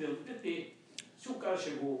só no governo do PT. Se o cara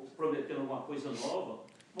chegou prometendo alguma coisa nova,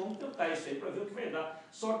 vamos tentar isso aí para ver o que vai dar.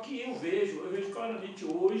 Só que eu vejo claramente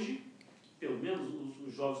hoje, pelo menos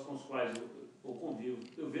os jovens com os quais eu convivo,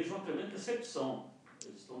 eu vejo uma tremenda decepção.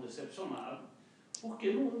 Eles estão decepcionados,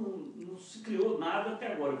 porque não se criou nada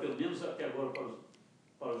até agora, pelo menos até agora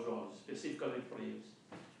para os jovens, especificamente para eles.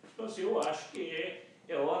 Então, assim, eu acho que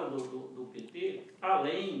é hora do PT,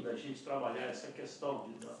 além da gente trabalhar essa questão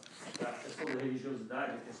da questão da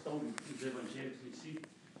religiosidade, a questão dos evangélicos em si,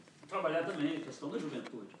 trabalhar também a questão da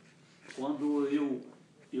juventude. Quando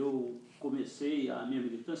eu comecei a minha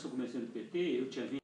militância, eu comecei no PT, eu tinha 20